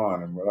was going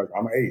on. And we're like,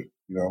 I'm 8,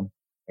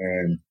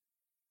 and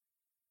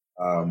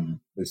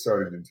they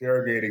started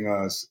interrogating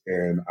us,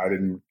 and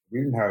we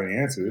didn't have any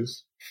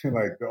answers.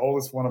 Like, the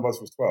oldest one of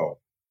us was 12.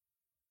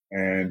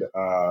 And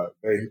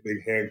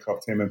they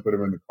handcuffed him and put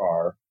him in the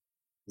car.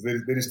 They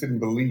just didn't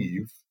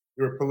believe.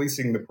 They were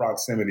policing the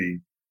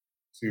proximity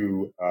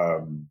to,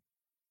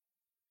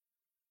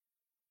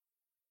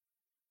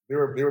 they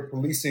were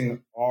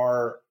policing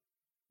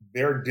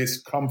their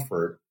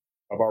discomfort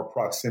of our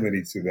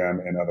proximity to them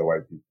and other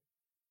white people,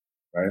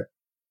 right?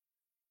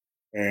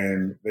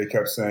 And they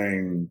kept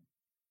saying,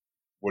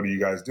 what are you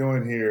guys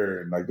doing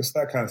here? And like, just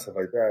that kind of stuff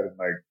like that. And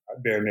like, I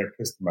damn near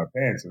pissed in my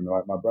pants. And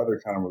like, my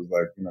brother kind of was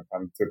like,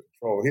 kind of took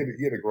control.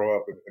 He had to grow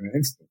up in an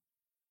instant,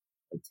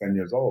 like 10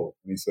 years old.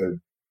 And he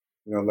said,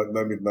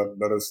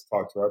 let us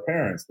talk to our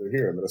parents. They're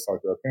here. Let us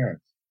talk to our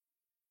parents.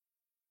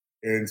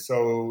 And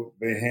so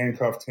they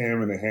handcuffed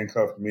him and they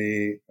handcuffed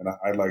me. And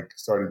I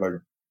started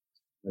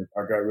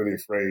I got really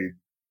afraid.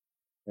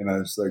 And I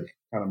was like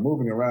kind of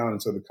moving around.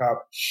 And so the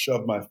cop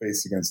shoved my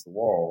face against the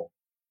wall.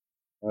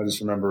 And I just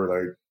remember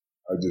like,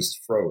 I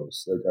just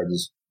froze. Like I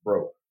just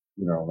broke,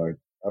 I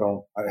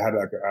had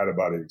like an out of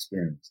body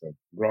experience, like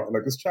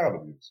it's child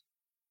abuse.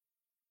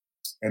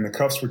 And the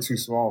cuffs were too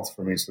small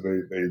for me. So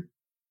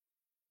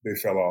they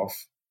fell off.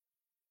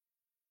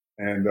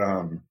 And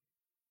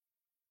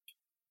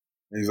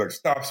he's like,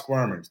 stop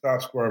squirming,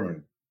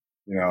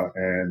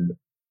 and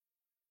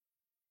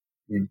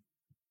he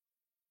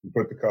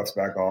put the cuffs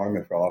back on,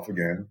 they fell off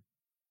again.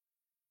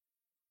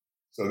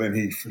 So then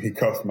he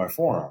cuffed my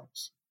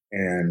forearms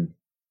and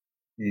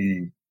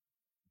he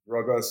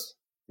drug us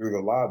through the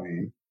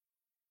lobby,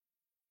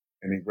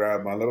 and he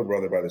grabbed my little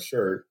brother by the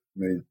shirt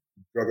and they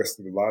drug us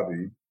through the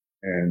lobby.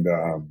 And,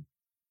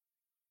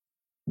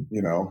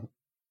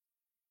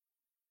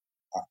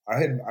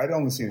 I'd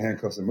only seen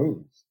handcuffs in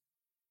movies,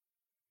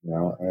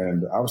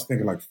 and I was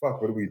thinking like,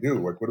 fuck, what do we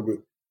do? Like, what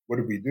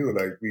did we do?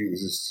 Like,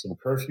 is this some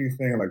curfew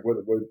thing? Like,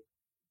 what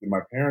did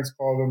my parents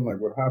call them? Like,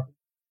 what happened?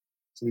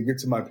 So we get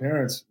to my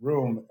parents'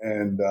 room,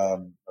 and my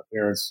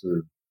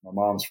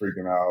mom's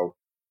freaking out.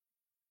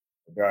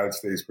 My dad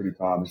stays pretty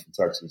calm. He's from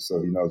Texas,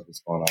 so he knows what's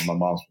going on. My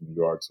mom's from New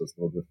York, so it's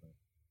a little different.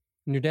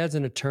 And your dad's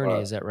an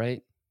attorney, is that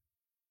right?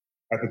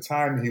 At the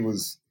time, he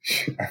was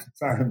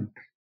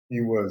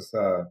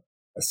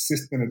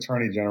Assistant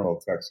Attorney General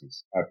of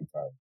Texas at the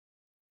time.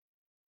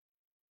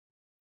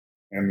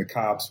 And the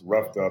cops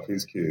roughed up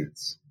his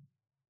kids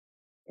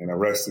and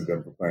arrested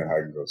them for playing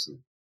hide and go seek.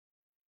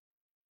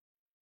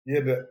 He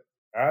had to,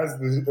 as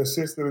the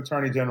Assistant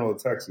Attorney General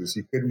of Texas,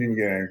 he couldn't even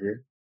get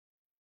angry.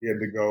 He had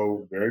to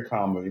go very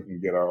calmly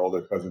and get our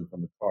older cousin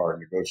from the car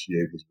and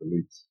negotiate his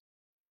release.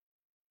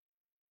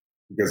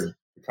 Because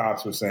the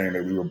cops were saying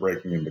that we were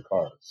breaking into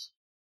cars.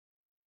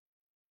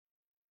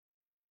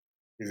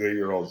 His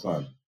 8-year-old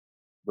son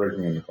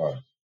breaking into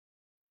cars.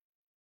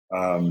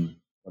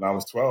 When I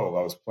was 12,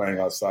 I was playing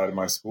outside of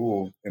my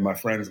school, and my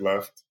friends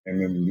left, and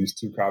then these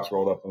 2 cops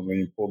rolled up on me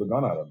and pulled a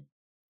gun out of me.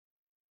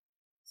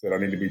 Said I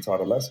need to be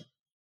taught a lesson.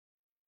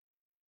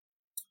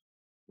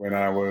 When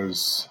I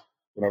was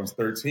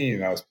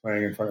 13, I was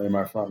playing in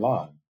my front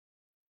lawn,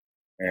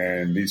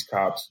 and these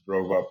cops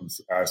drove up and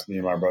asked me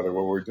and my brother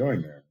what we were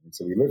doing there. And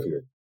so we live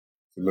here.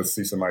 So let's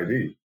see some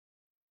ID.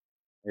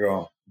 I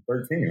go, I'm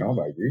 13, I don't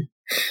have ID.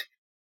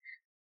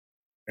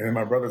 And then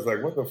my brother's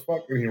like, what the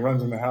fuck? And he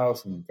runs in the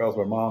house and tells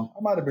my mom,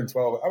 I might have been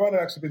 12. I might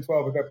have actually been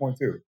 12 at that point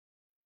too.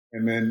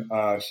 And then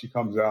she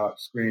comes out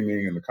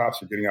screaming, and the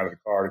cops are getting out of the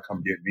car to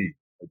come get me.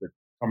 Like, they're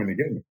coming to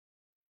get me.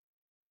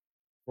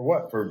 For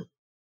what? For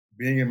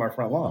being in my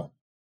front lawn.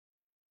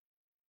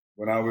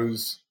 When I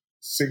was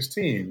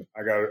 16,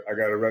 I got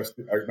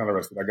arrested. Not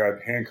arrested. I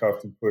got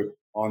handcuffed and put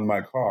on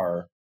my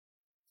car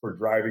for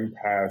driving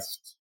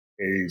past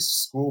a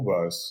school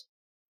bus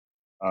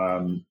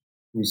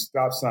whose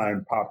stop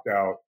sign popped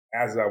out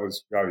as I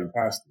was driving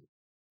past it.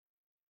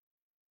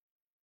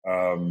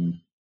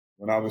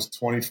 When I was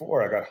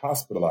 24, I got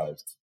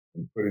hospitalized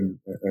and put in,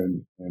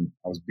 and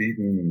I was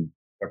beaten and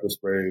pepper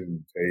sprayed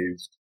and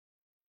tased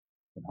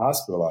and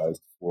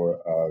hospitalized for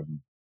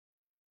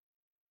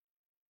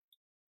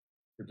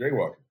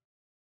jaywalking.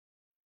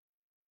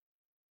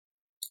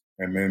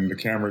 And then the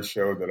cameras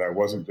showed that I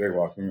wasn't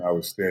jaywalking. I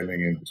was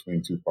standing in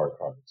between two parked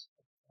cars.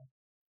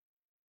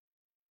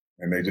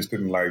 And they just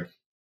didn't like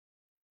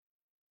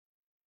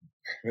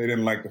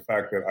the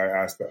fact that I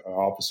asked an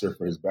officer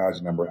for his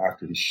badge number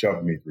after he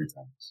shoved me 3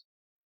 times.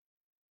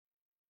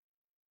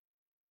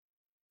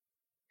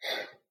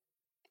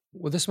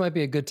 Well, this might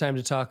be a good time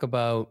to talk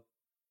about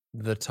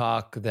the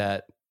talk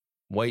that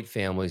white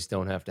families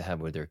don't have to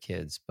have with their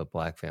kids, but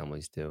black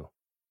families do.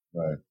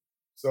 Right.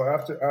 So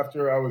after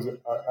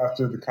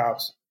the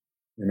cops,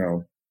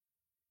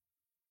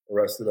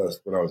 arrested us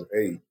when I was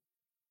 8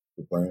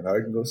 for playing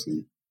hide and go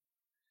seek,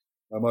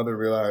 my mother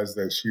realized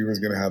that she was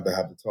going to have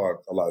the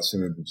talk a lot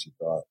sooner than she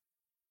thought.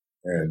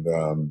 And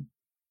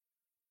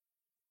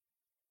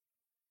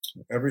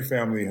every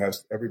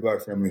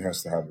black family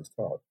has to have this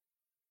talk.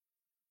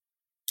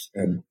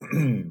 And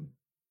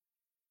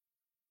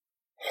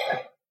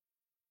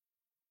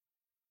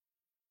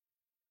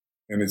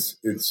and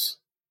it's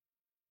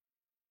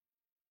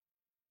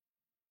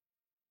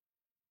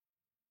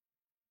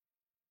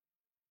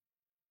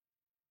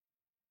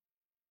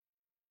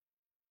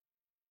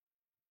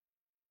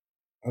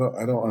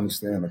I don't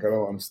understand. Like I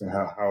don't understand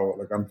how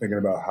like I'm thinking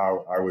about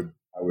how I would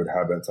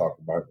have that talk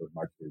about with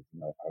my kids.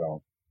 And I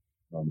don't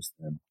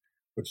understand.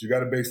 But you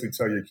got to basically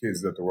tell your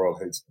kids that the world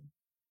hates them.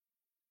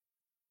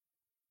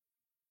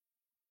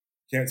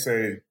 You can't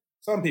say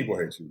some people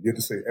hate you. You have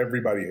to say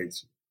everybody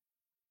hates you.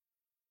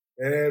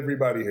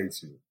 Everybody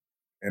hates you,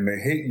 and they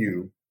hate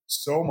you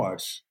so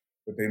much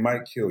that they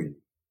might kill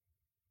you.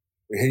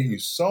 They hate you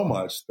so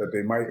much that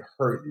they might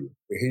hurt you.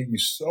 They hate you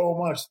so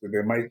much that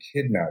they might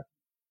kidnap you.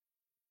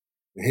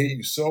 They hate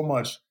you so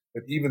much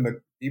that even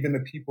the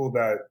people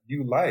that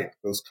you like,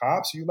 those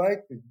cops you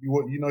like, that you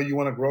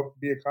want to grow up to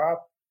be a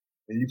cop,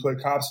 and you play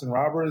cops and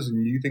robbers,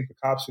 and you think the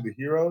cops are the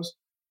heroes.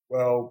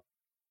 Well,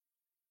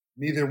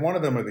 neither one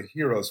of them are the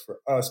heroes for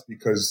us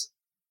because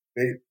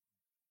the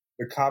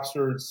cops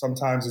are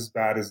sometimes as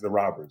bad as the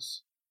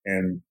robbers.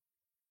 And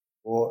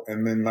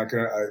then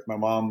my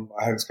mom,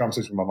 I had this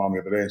conversation with my mom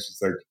the other day, and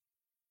she's like,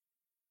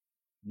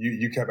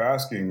 you kept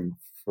asking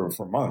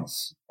for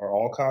months, are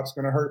all cops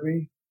going to hurt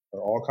me? Are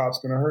all cops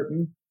going to hurt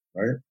me?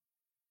 Right?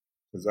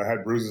 Because I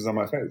had bruises on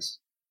my face.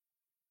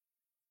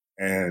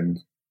 And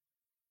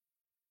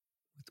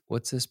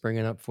what's this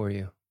bringing up for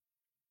you?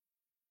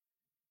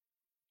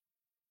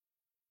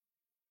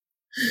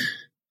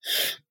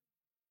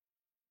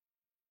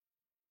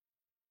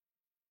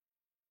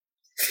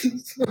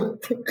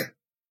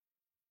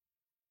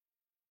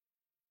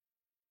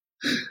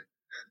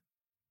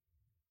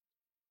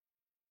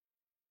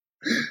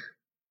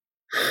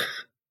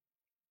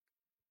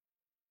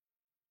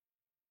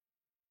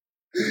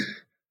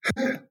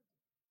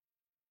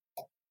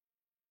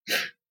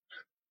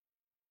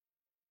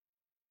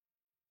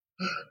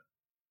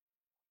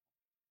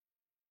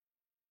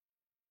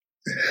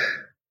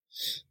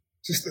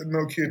 just that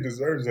no kid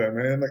deserves that,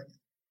 man. Like,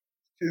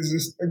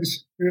 kids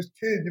you're a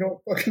kid. You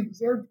don't fucking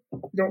deserve.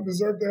 You don't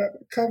deserve that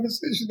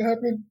conversation to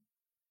happen.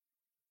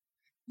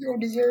 You don't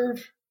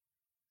deserve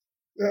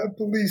to have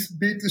police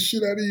beat the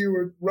shit out of you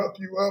or rough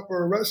you up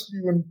or arrest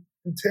you and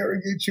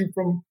interrogate you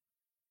from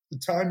the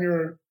time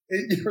you're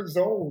 8 years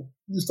old.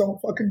 You just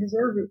don't fucking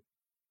deserve it.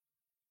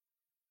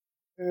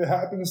 And it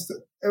happens to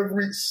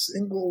every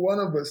single one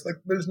of us. Like,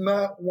 there's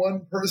not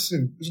one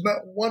person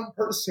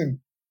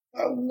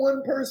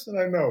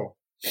I know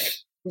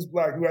who's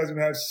black who hasn't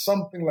had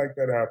something like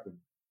that happen.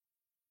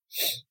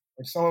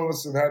 Like, some of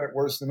us have had it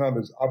worse than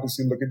others.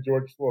 Obviously, look at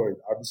George Floyd.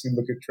 Obviously,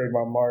 look at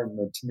Trayvon Martin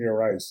or Tamir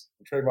Rice.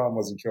 Trayvon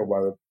wasn't killed by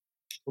the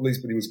police,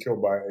 but he was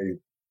killed by a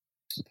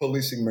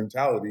policing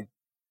mentality.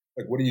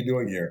 Like, what are you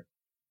doing here?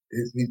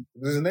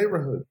 There's a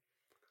neighborhood.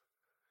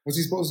 What's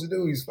he supposed to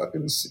do? He's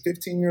fucking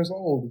 15 years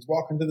old. He's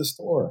walking to the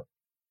store.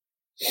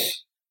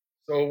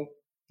 So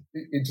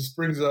it just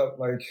brings up,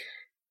 like,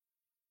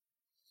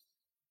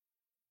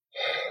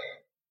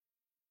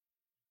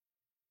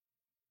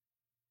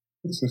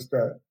 it's just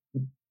that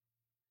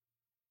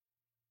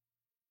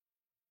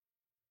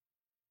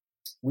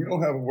we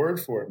don't have a word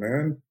for it,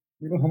 man.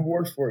 We don't have a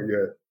word for it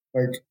yet.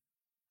 Like,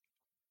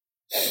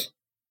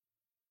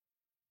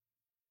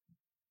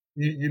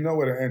 you know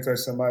what an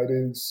anti-Semite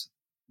is.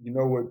 You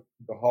know what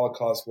the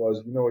Holocaust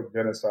was. You know what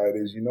genocide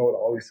is. You know what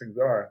all these things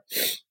are.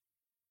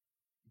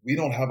 We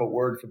don't have a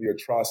word for the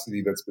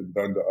atrocity that's been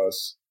done to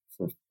us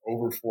for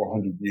over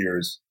 400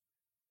 years,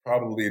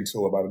 probably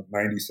until about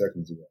 90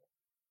 seconds ago.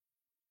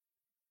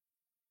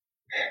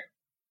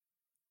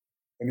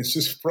 And it's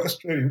just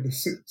frustrating to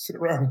sit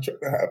around and try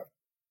to have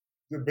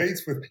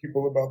debates with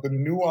people about the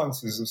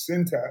nuances of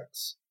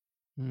syntax.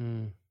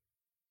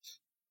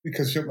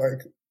 Because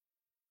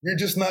you're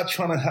just not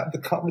trying to have the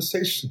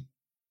conversation.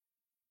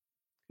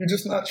 You're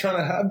just not trying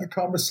to have the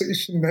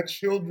conversation that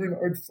children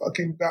are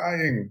fucking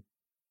dying.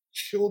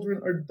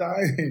 Children are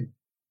dying.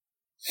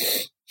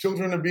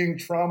 Children are being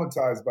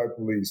traumatized by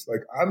police.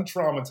 Like I'm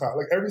traumatized.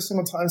 Like every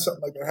single time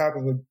something like that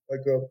happens,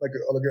 like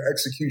an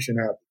execution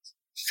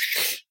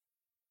happens,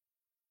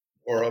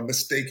 or a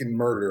mistaken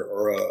murder,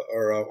 or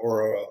a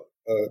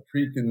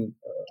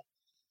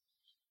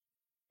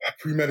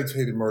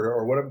premeditated murder,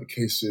 or whatever the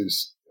case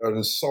is, an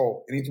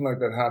assault, anything like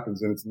that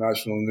happens and it's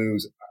national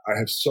news. I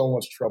have so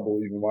much trouble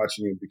even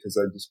watching it because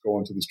I just go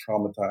into this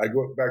traumatized. I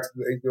go back to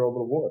the 8-year-old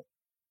little boy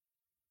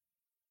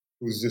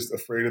who's just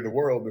afraid of the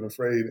world and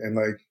afraid and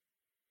like,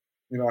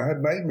 you know, I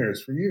had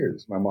nightmares for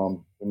years. My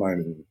mom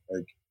reminded me,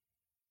 like,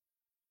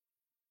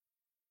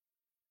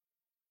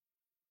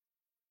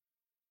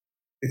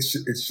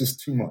 it's just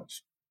too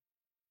much.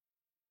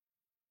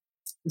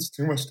 It's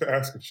too much to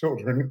ask of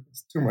children.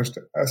 It's too much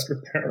to ask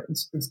of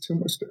parents. It's too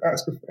much to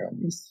ask of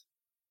families.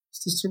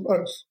 It's just too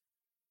much.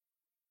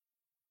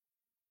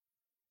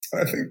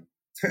 And I think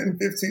 10,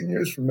 15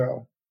 years from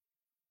now,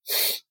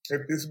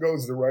 if this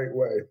goes the right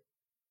way,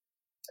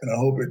 and I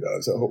hope it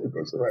does, I hope it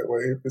goes the right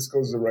way. If this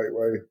goes the right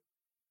way,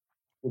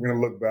 we're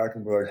going to look back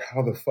and be like,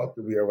 how the fuck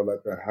did we ever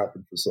let that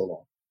happen for so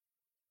long?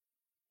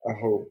 I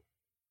hope.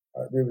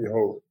 I really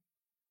hope.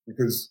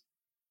 Because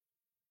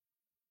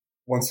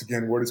once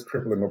again, where does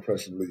crippling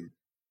oppression lead?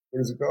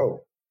 Where does it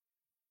go?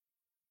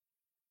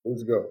 Where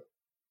does it go?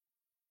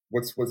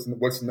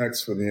 What's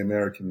next for the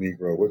American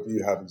Negro? What do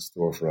you have in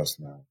store for us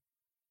now?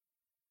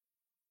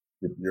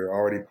 You're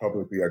already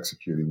publicly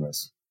executing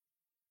us.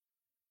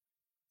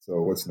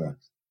 So what's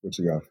next? What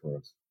you got for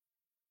us?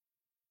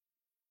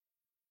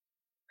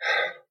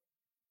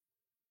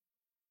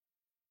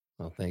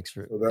 Well, thanks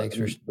for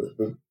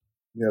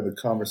the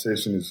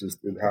conversation is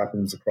just, it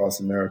happens across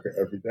America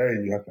every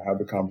day. You have to have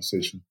the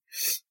conversation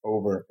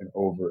over and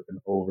over and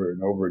over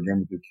and over again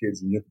with your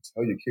kids. And you have to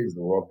tell your kids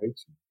the world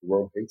hates you. The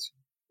world hates you.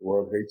 The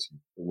world hates you.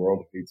 The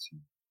world hates you.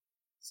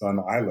 Son,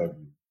 I love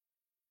you.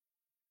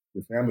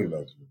 Your family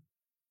loves you.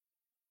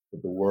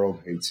 But the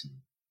world hates you.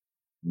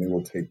 And they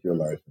will take your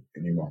life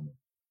at any moment.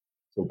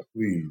 So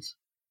please,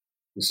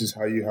 this is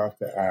how you have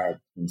to act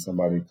when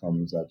somebody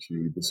comes at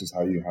you. This is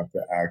how you have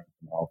to act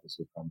if an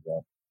officer comes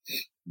up.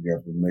 You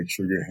have to make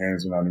sure your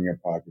hands are not in your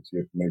pockets. You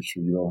have to make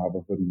sure you don't have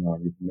a hoodie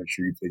on. You have to make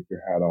sure you take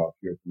your hat off.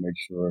 You have to make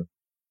sure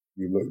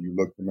you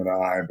look them in the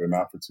eye, but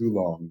not for too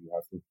long. You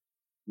have to.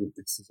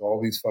 It's just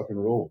all these fucking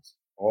rules.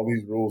 All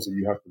these rules that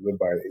you have to live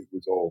by at 8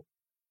 years old.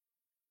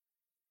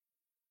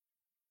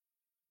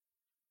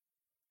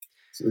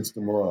 So it's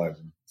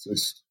demoralizing.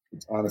 It's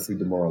honestly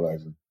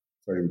demoralizing,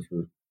 to tell you the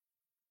truth.